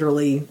house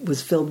literally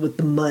was filled with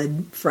the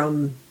mud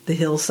from the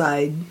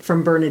hillside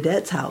from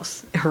Bernadette's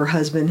house. Her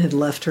husband had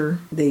left her.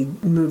 They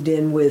moved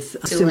in with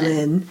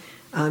Sulin,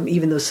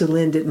 even though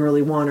Sulin didn't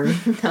really want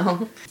her.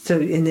 No.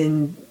 So, and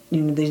then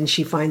then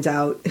she finds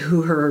out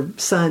who her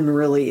son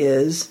really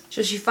is.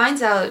 So she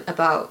finds out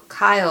about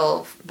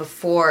Kyle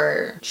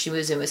before she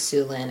moves in with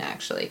Sulin,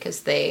 actually,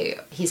 because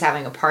he's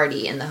having a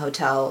party in the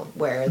hotel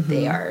where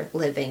they are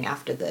living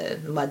after the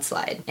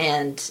mudslide.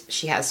 And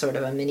she has sort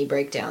of a mini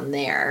breakdown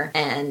there.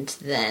 And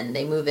then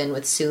they move in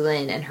with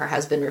Sulin, and her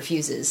husband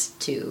refuses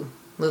to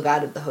move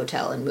out of the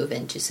hotel and move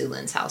into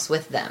Sulin's house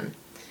with them.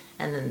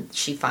 And then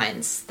she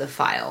finds the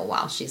file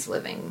while she's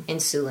living in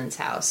Sulin's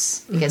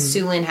house. Because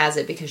Sulin has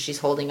it because she's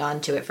holding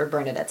on to it for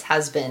Bernadette's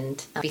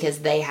husband. Because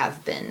they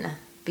have been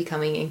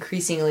becoming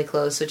increasingly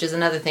close, which is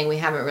another thing we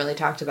haven't really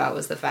talked about,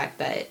 was the fact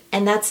that...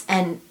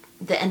 And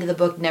the end of the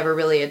book never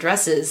really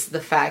addresses the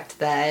fact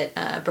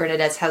that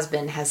Bernadette's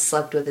husband has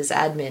slept with his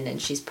admin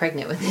and she's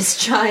pregnant with his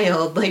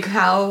child. Like,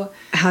 how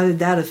did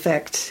that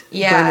affect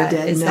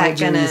Bernadette and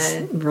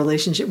Elgin's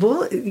relationship?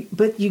 Well,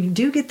 but you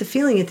do get the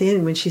feeling at the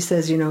end when she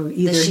says,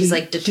 either she's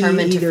like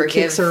determined he to forgive,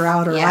 kicks her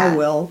out or I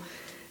will,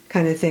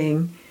 kind of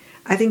thing.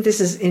 I think this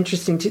is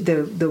interesting too,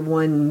 the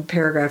one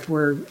paragraph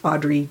where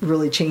Audrey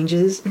really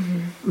changes.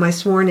 My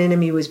sworn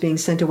enemy was being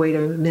sent away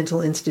to a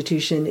mental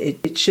institution.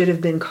 It should have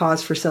been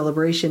cause for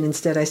celebration.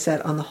 Instead, I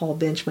sat on the hall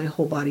bench, my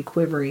whole body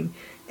quivering.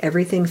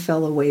 Everything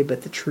fell away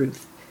but the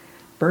truth.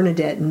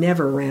 Bernadette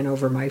never ran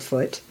over my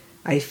foot.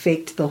 I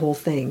faked the whole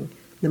thing.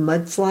 The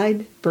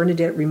mudslide,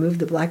 Bernadette removed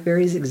the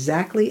blackberries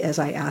exactly as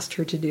I asked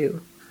her to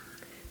do.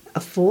 A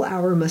full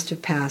hour must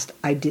have passed.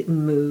 I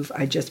didn't move.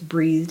 I just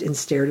breathed and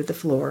stared at the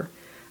floor.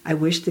 I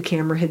wish the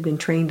camera had been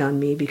trained on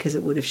me because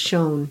it would have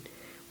shown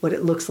what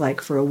it looks like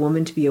for a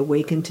woman to be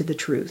awakened to the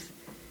truth.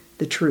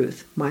 the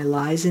truth. My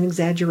lies and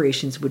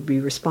exaggerations would be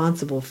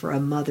responsible for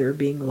a mother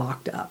being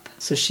locked up.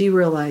 So she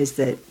realized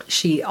that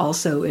she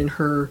also, in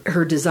her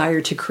desire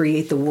to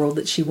create the world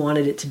that she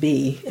wanted it to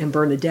be, and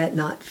Bernadette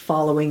not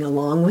following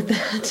along with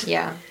that.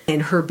 Yeah.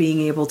 And her being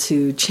able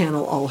to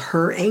channel all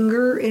her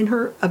anger in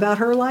her about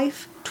her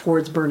life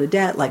towards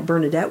Bernadette, like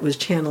Bernadette was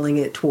channeling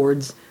it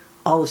towards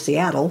all of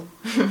Seattle,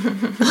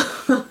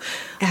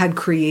 had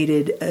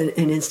created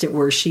an instant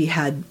where she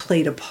had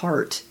played a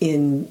part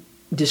in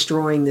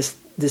destroying this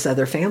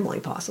other family,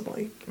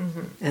 possibly.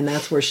 Mm-hmm. And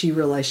that's where she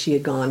realized she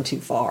had gone too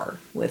far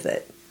with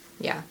it.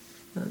 Yeah.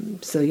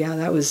 So yeah,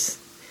 that was...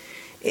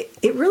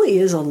 It really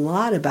is a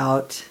lot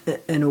about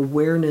an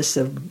awareness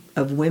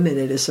of women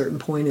at a certain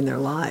point in their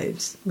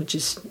lives, which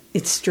is,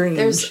 it's strange.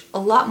 There's a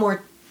lot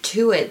more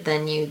to it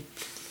than you'd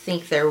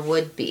think there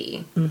would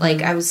be. Mm-hmm.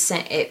 Like I was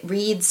saying,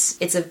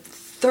 it's a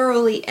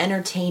thoroughly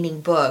entertaining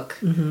book,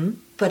 mm-hmm.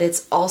 but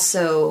it's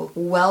also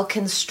well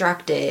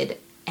constructed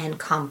and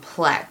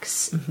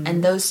complex. Mm-hmm.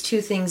 And those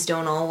two things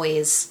don't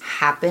always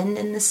happen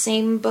in the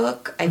same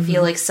book. I mm-hmm.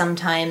 feel like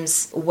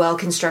sometimes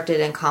well-constructed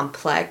and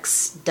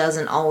complex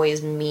doesn't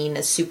always mean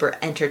a super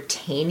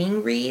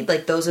entertaining read.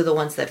 Like those are the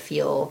ones that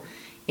feel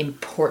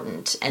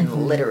important and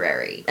mm-hmm.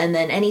 literary. And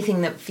then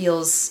anything that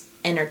feels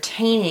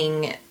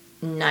entertaining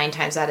 9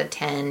 times out of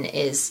 10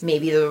 is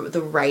maybe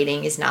the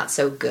writing is not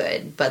so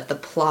good, but the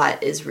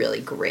plot is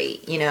really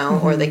great, you know,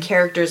 mm-hmm. or the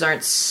characters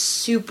aren't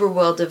super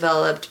well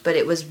developed, but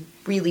it was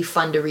really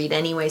fun to read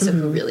anyway, so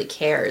mm-hmm. who really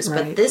cares?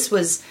 Right. But this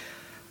was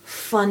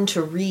fun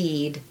to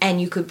read,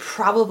 and you could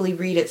probably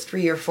read it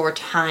 3 or 4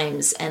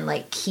 times and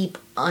like keep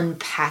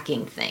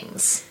unpacking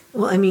things.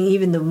 Well, I mean,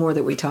 even the more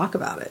that we talk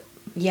about it.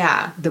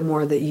 Yeah. The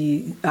more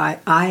that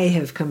I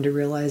have come to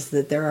realize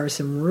that there are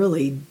some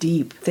really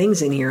deep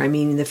things in here. I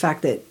mean, the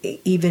fact that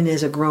even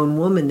as a grown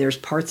woman, there's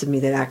parts of me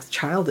that act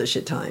childish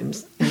at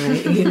times. And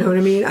you know what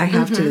I mean? I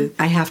have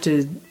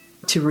mm-hmm.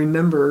 to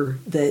remember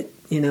that,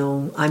 you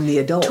know, I'm the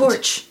adult.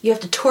 Torch. You have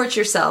to torch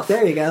yourself.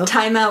 There you go.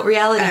 Time out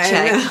reality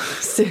check.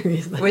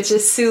 Seriously. Which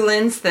is Sue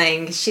Lynn's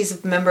thing.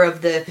 She's a member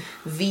of the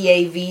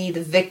VAV,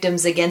 the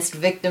Victims Against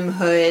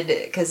Victimhood,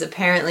 because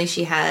apparently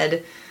she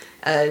had...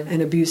 an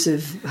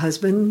abusive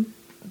husband.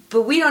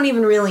 But we don't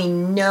even really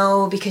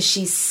know, because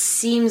she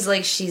seems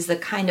like she's the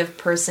kind of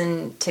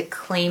person to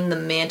claim the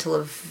mantle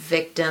of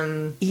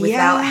victim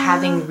without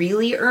having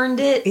really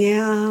earned it.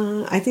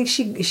 Yeah, I think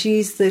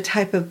she's the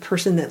type of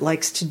person that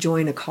likes to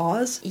join a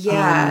cause.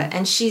 Yeah,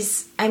 and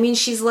she's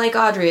like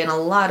Audrey in a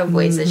lot of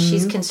ways, mm-hmm. that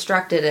she's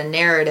constructed a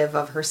narrative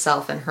of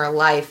herself and her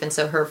life, and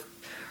so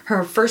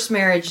her first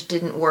marriage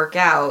didn't work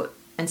out,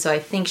 and so I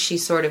think she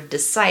sort of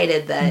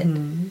decided that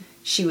mm-hmm.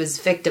 she was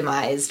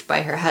victimized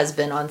by her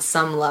husband on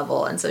some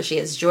level, and so she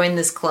has joined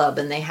this club,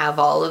 and they have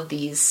all of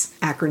these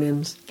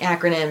acronyms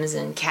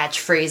and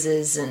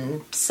catchphrases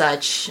and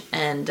such,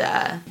 and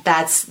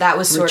that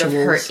was sort of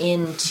her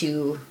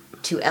into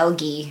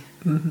Elgie,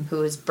 mm-hmm.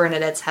 who is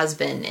Bernadette's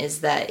husband, is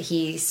that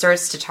he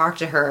starts to talk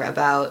to her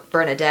about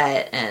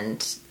Bernadette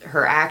and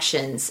her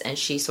actions, and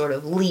she sort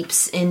of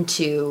leaps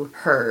into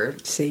her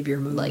savior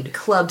mood, like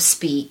club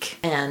speak,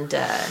 and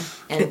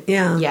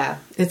yeah,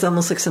 it's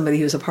almost like somebody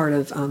who's a part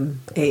of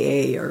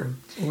AA or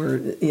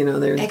you know,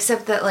 they're,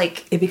 except that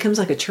like it becomes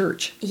like a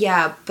church.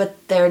 Yeah, but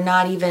they're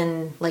not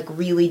even like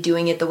really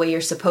doing it the way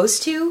you're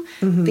supposed to,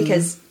 mm-hmm.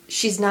 because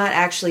she's not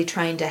actually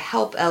trying to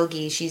help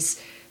Elgie.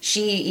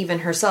 She even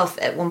herself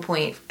at one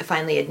point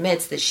finally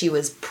admits that she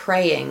was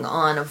preying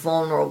on a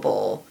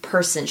vulnerable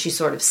person. She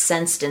sort of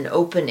sensed an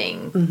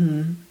opening,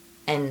 mm-hmm.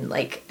 and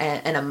like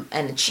and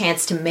a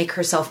chance to make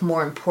herself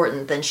more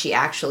important than she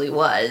actually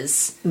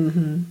was,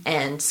 mm-hmm.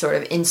 and sort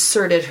of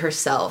inserted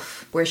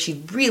herself where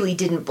she really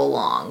didn't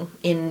belong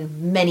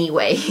in many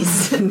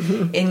ways,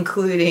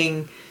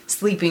 including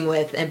sleeping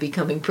with and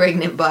becoming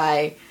pregnant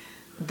by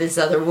this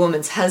other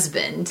woman's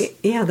husband.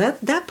 Yeah,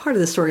 that part of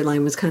the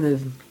storyline was kind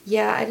of...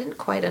 Yeah, I didn't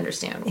quite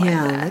understand why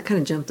that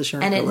kind of jumped the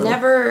shark. And it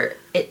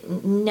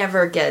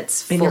never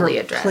gets fully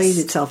addressed. It played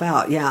itself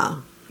out, yeah.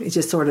 It's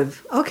just sort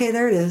of, okay,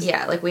 there it is.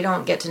 Yeah, like we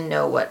don't get to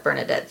know what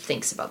Bernadette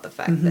thinks about the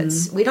fact mm-hmm.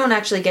 that... We don't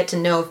actually get to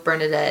know if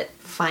Bernadette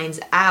finds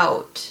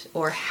out,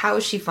 or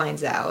how she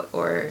finds out,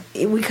 or...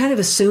 We kind of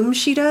assume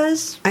she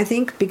does, I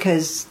think,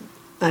 because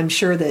I'm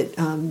sure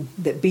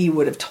that B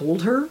would have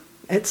told her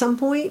at some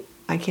point.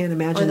 I can't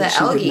imagine that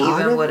she would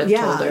not even would have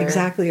told her. Yeah,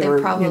 exactly.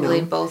 They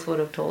probably both would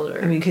have told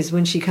her. I mean, because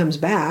when she comes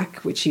back,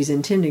 which she's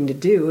intending to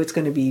do, it's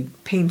going to be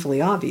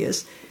painfully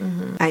obvious.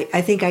 Mm-hmm.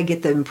 I think I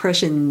get the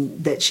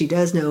impression that she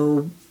does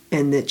know,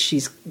 and that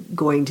she's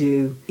going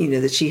to, you know,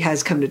 that she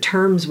has come to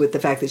terms with the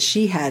fact that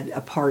she had a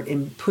part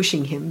in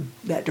pushing him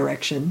that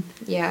direction.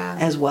 Yeah.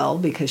 As well,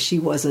 because she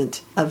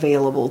wasn't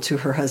available to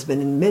her husband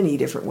in many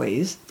different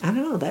ways. I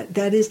don't know,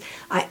 that is,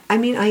 I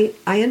mean,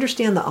 I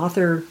understand the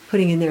author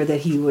putting in there that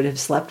he would have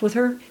slept with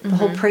her. The mm-hmm.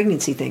 whole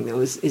pregnancy thing, though,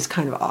 is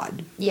kind of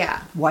odd.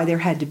 Yeah. Why there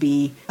had to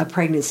be a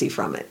pregnancy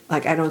from it.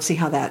 Like, I don't see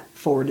how that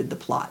forwarded the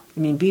plot.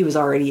 I mean, B was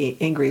already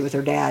angry with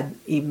her dad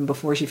even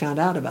before she found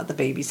out about the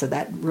baby, so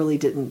that really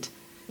didn't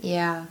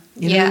Yeah.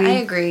 You know what I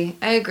mean?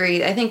 I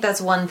agree. I think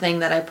that's one thing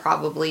that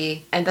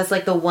and that's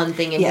like the one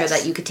thing in here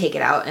that you could take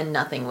it out and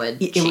nothing would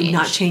change. It would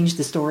not change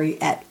the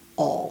story at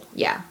all.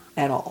 Yeah.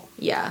 At all.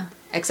 Yeah.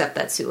 Except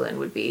that Sulin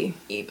would be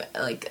even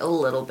like a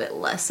little bit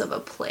less of a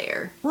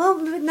player. Well,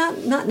 but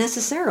not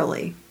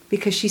necessarily.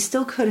 Because she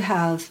still could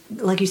have,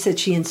 like you said,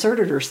 she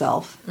inserted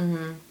herself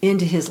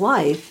into his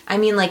life. I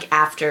mean, like,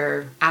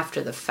 after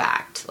the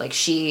fact. Like,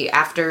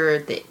 after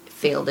the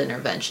failed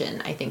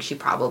intervention, I think she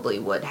probably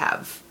would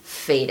have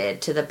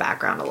faded to the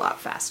background a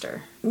lot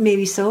faster.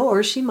 Maybe so,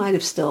 or she might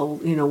have still,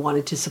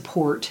 wanted to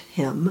support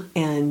him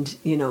and,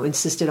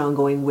 insisted on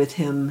going with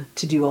him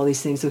to do all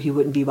these things so he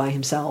wouldn't be by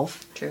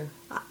himself. True.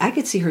 I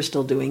could see her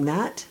still doing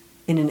that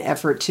in an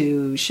effort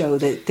to show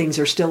that things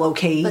are still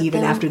okay,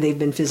 even after they've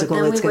been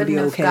physical. It's going to be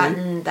okay. We wouldn't have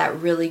gotten that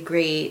really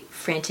great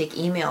frantic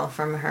email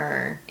from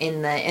her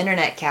in the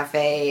internet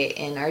cafe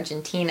in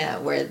Argentina,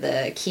 where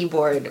the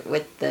keyboard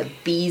with the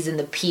B's and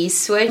the P's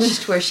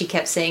switched, where she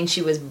kept saying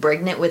she was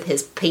pregnant with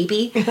his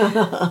baby.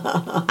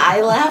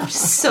 I laughed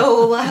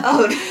so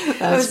loud.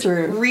 I was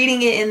true.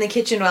 Reading it in the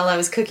kitchen while I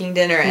was cooking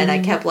dinner, and I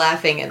kept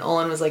laughing. And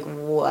Olin was like,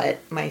 "What?"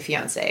 My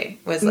fiance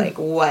was like,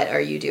 "What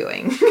are you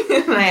doing?"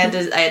 And I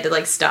had to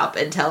like stop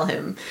and tell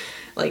him,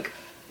 like,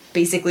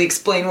 basically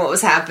explain what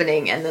was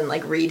happening and then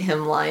like read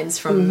him lines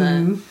from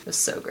it was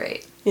so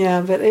great.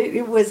 Yeah, but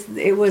it was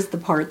the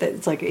part that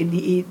it's like it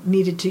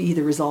needed to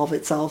either resolve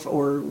itself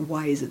or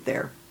why is it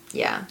there?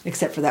 Yeah.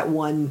 Except for that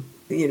one,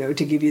 to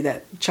give you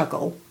that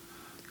chuckle.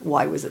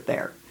 Why was it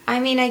there? I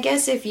mean, I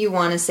guess if you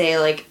want to say,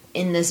 like,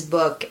 in this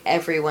book,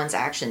 everyone's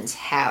actions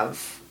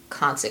have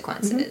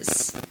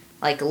consequences.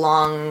 Like,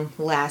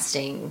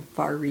 long-lasting,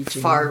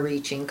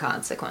 far-reaching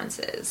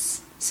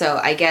consequences. So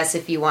I guess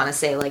if you want to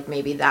say, like,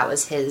 maybe that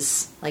was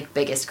his, like,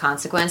 biggest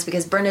consequence,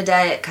 because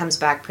Bernadette comes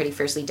back pretty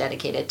fiercely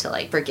dedicated to,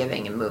 like,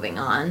 forgiving and moving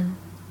on.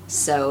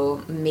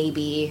 So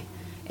maybe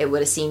it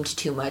would have seemed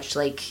too much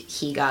like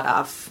he got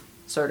off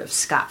sort of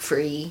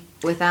scot-free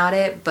without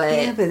it, but...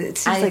 Yeah, but it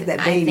seems like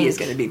that baby is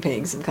going to be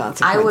paying some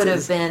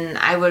consequences.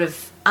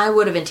 I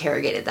would have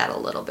interrogated that a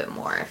little bit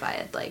more if I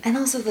had, like... And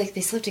also, like,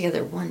 they slept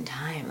together one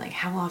time. Like,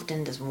 how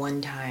often does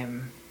one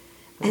time...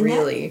 And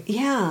really?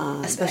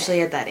 Yeah.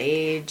 Especially at that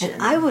age.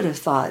 And I would have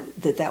thought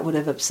that would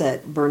have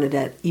upset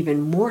Bernadette even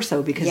more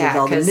so because of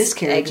all the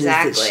miscarriages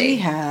that she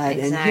had.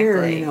 Exactly.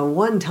 And here,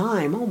 one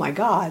time, oh my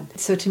God.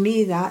 So to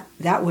me, that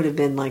would have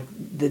been like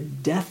the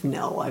death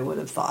knell, I would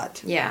have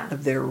thought,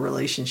 of their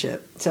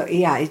relationship. So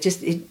yeah,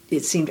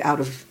 it seemed out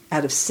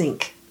of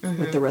sync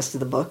with the rest of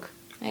the book.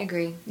 I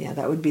agree. Yeah,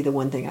 that would be the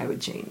one thing I would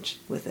change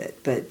with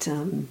it. But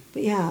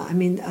yeah, I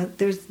mean,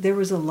 there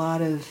was a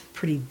lot of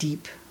pretty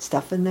deep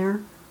stuff in there.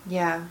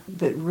 Yeah.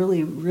 But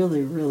really,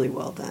 really, really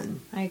well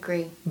done. I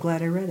agree. I'm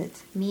glad I read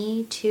it.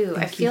 Me too.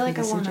 I feel like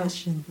I want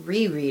to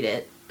reread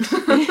it.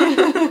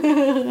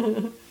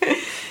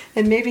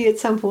 And maybe at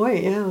some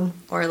point, yeah.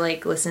 Or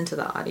like listen to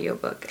the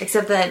audiobook.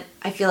 Except that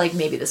I feel like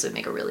maybe this would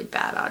make a really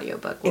bad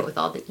audiobook with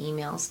all the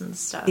emails and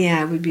stuff.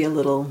 Yeah, it would be a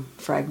little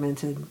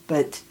fragmented.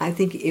 But I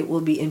think it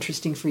will be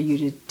interesting for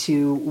you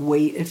to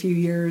wait a few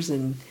years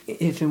and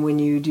if and when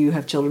you do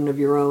have children of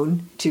your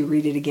own to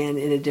read it again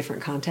in a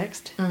different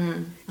context.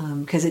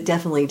 Because it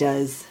definitely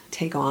does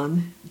take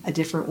on a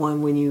different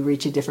one when you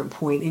reach a different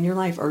point in your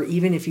life, or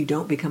even if you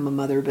don't become a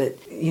mother, but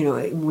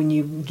when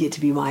you get to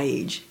be my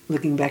age,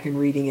 looking back and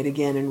reading it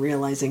again and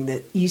realizing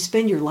that you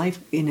spend your life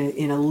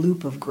in a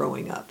loop of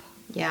growing up.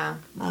 Yeah,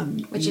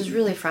 which is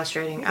really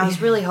frustrating. I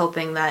was really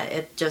hoping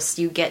that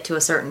you get to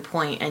a certain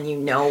point and you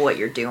know what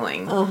you're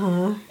doing.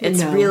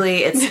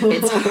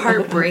 It's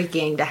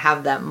heartbreaking to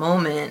have that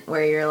moment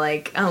where you're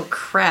like, oh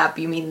crap,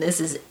 you mean this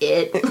is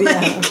it?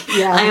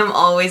 I am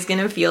always going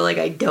to feel like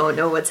I don't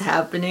know what's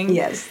happening.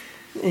 Yes,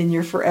 and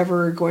you're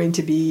forever going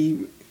to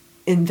be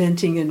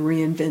inventing and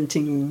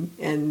reinventing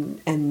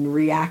and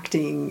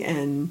reacting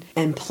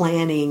and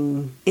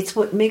planning. It's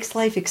what makes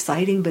life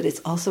exciting, but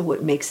it's also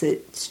what makes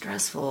it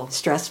stressful.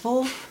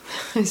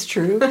 It's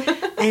true.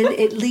 And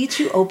it leaves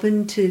you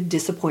open to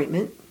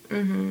disappointment.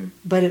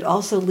 But it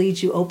also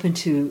leads you open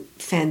to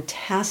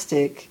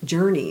fantastic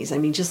journeys. I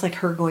mean, just like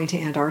her going to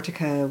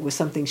Antarctica was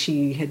something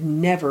she had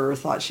never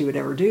thought she would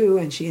ever do,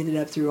 and she ended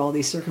up through all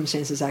these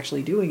circumstances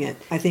actually doing it.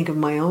 I think of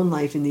my own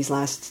life in these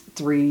last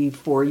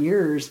 3-4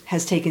 years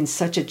has taken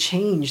such a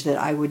change that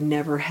I would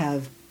never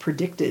have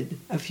predicted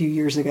a few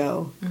years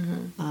ago.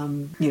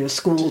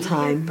 School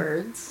time. Do you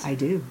hear birds? I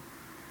do.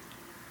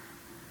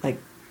 Like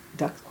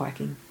ducks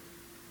quacking.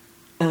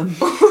 Where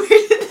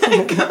did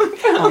that come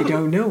from? I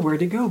don't know where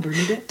to go,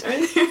 Bernadette. Are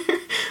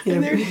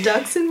there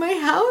ducks in my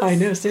house? I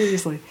know,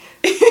 seriously.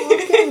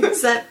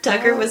 Is that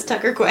Tucker? Was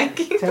Tucker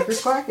quacking?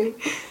 Tucker's quacking.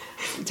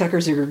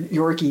 Tucker's a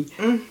Yorkie.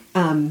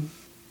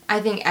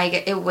 I think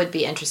it would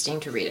be interesting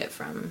to read it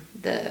from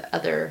the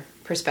other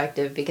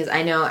perspective, because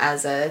I know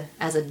as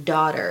a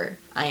daughter,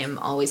 I am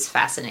always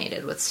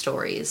fascinated with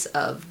stories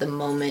of the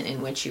moment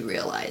in which you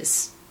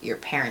realize your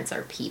parents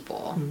are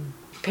people.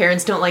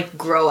 parents don't like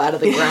grow out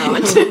of the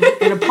ground.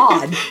 In a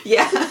pod.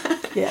 Yeah.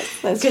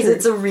 Yes, that's Because true.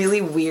 it's a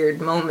really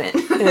weird moment.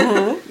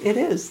 It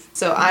is.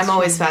 So I'm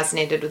always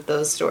fascinated with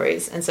those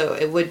stories. And so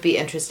it would be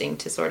interesting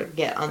to sort of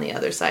get on the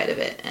other side of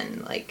it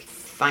and like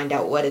find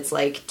out what it's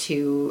like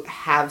to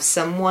have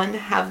someone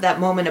have that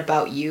moment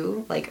about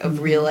you, like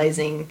of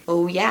realizing,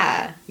 oh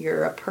yeah,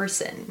 you're a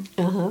person.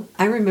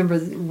 I remember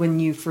when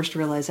you first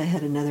realized I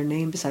had another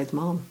name besides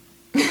Mom.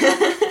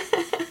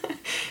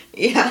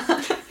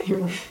 Yeah. You're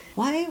like,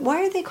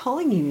 why are they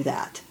calling you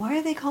that? Why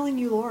are they calling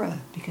you Laura?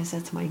 Because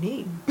that's my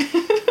name.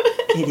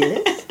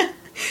 It is?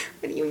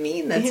 What do you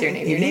mean that's your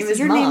name? Your name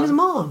is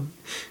Mom.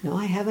 No,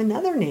 I have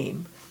another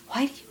name.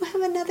 Why do you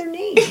have another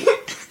name?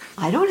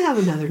 I don't have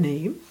another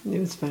name. It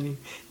was funny.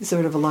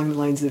 Sort of along the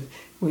lines of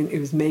when it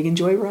was Megan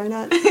Joy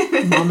Reinhardt,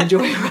 Mama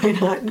Joy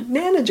Reinhardt,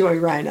 Nana Joy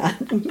Reinhardt.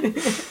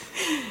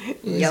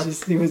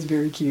 It was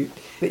very cute.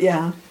 But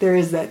yeah, there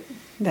is that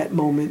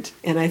moment.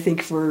 And I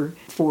think for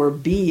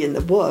B in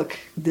the book,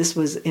 this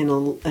was in a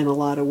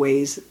lot of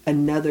ways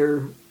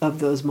another of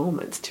those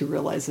moments to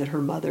realize that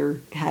her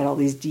mother had all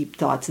these deep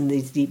thoughts and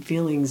these deep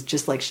feelings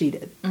just like she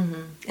did.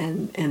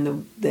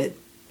 And that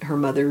her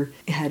mother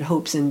had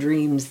hopes and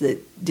dreams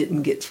that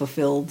didn't get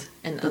fulfilled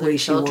the way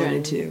she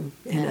wanted to.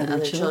 And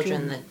other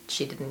children that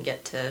she didn't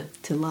get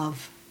to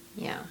love.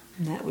 Yeah.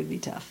 And that would be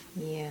tough.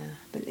 Yeah.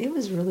 But it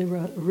was really,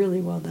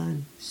 really well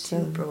done.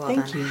 Super well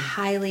thank done. you.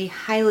 Highly,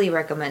 highly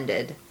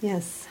recommended.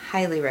 Yes.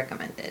 Highly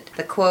recommended.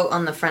 The quote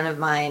on the front of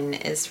mine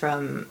is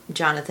from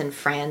Jonathan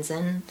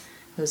Franzen,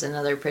 who's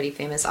another pretty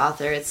famous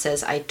author. It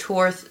says, I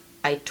tore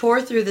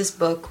through this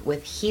book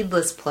with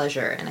heedless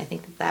pleasure, and I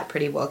think that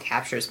pretty well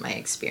captures my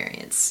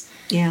experience.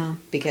 Yeah.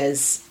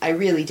 Because I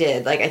really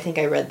did. Like, I think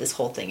I read this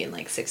whole thing in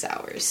like 6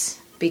 hours.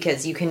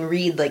 Because you can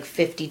read like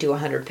 50 to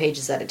 100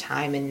 pages at a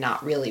time and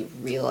not really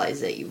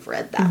realize that you've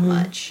read that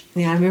much.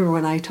 Yeah, I remember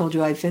when I told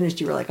you I'd finished,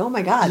 you were like, oh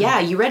my God.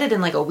 Yeah, you read it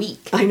in like a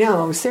week. I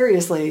know,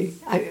 seriously.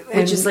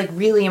 Which is like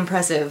really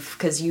impressive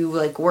because you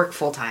like work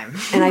full time.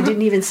 And I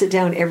didn't even sit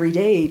down every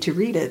day to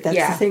read it.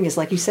 That's the thing, is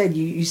like you said,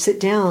 you sit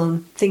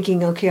down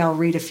thinking, okay, I'll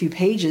read a few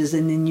pages,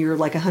 and then you're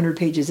like 100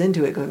 pages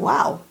into it going,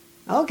 wow,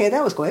 okay,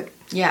 that was quick.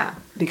 Yeah.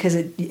 Because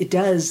it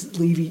does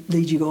lead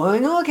you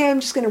going, oh, okay, I'm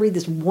just going to read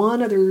this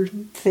one other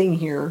thing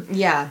here.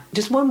 Yeah.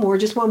 Just one more.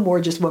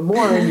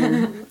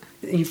 And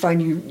you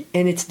find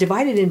and it's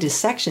divided into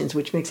sections,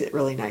 which makes it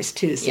really nice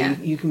too. So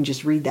you can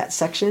just read that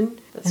section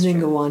and then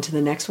go on to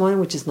the next one,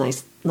 which is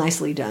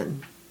nicely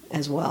done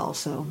as well.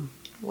 So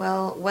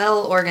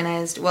well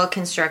organized, well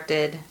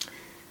constructed,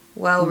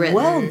 well written.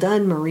 Well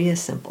done, Maria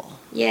Semple.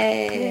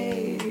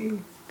 Yay.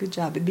 Good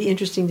job. It'd be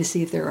interesting to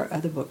see if there are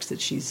other books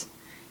that she's...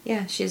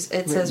 Yeah, it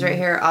says right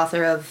here,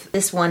 author of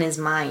This One Is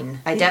Mine.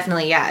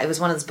 Definitely, it was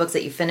one of those books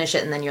that you finish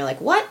it and then you're like,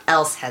 what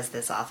else has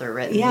this author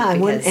written? Yeah,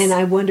 and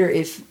I wonder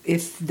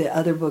if the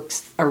other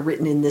books are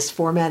written in this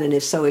format, and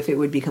if so, if it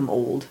would become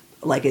old.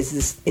 Like, is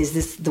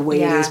this the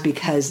way it is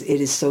because it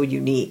is so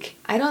unique?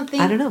 I don't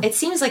know. It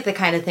seems like the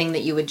kind of thing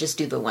that you would just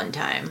do the one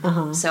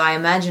time. So I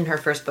imagine her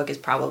first book is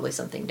probably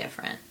something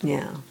different.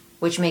 Yeah.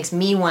 Which makes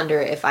me wonder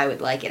if I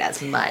would like it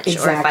as much,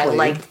 or if I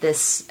liked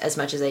this as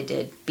much as I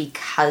did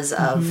because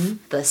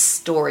of the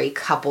story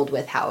coupled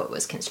with how it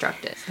was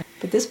constructed.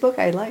 But this book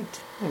I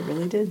liked. I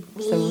really did.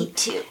 Me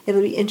too.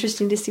 It'll be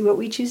interesting to see what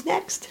we choose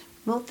next.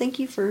 Well, thank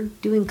you for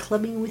doing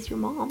clubbing with your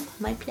mom.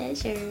 My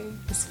pleasure.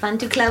 It's fun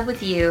to club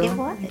with you. It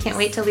was. I can't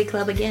wait till we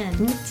club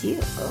again. Me too.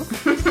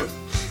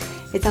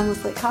 It's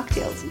almost like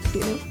cocktails,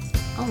 you know?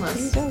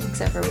 Almost.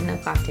 Except for with no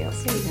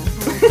cocktails. There you go.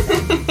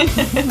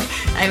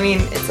 I mean,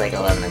 it's like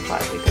 11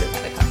 o'clock. We could have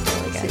had a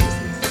cocktail again.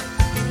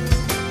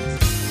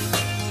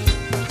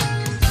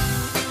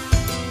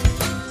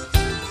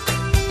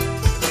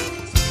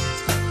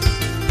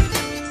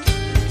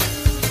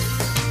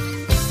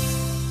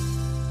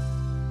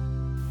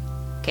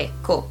 Okay,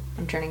 cool.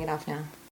 I'm turning it off now.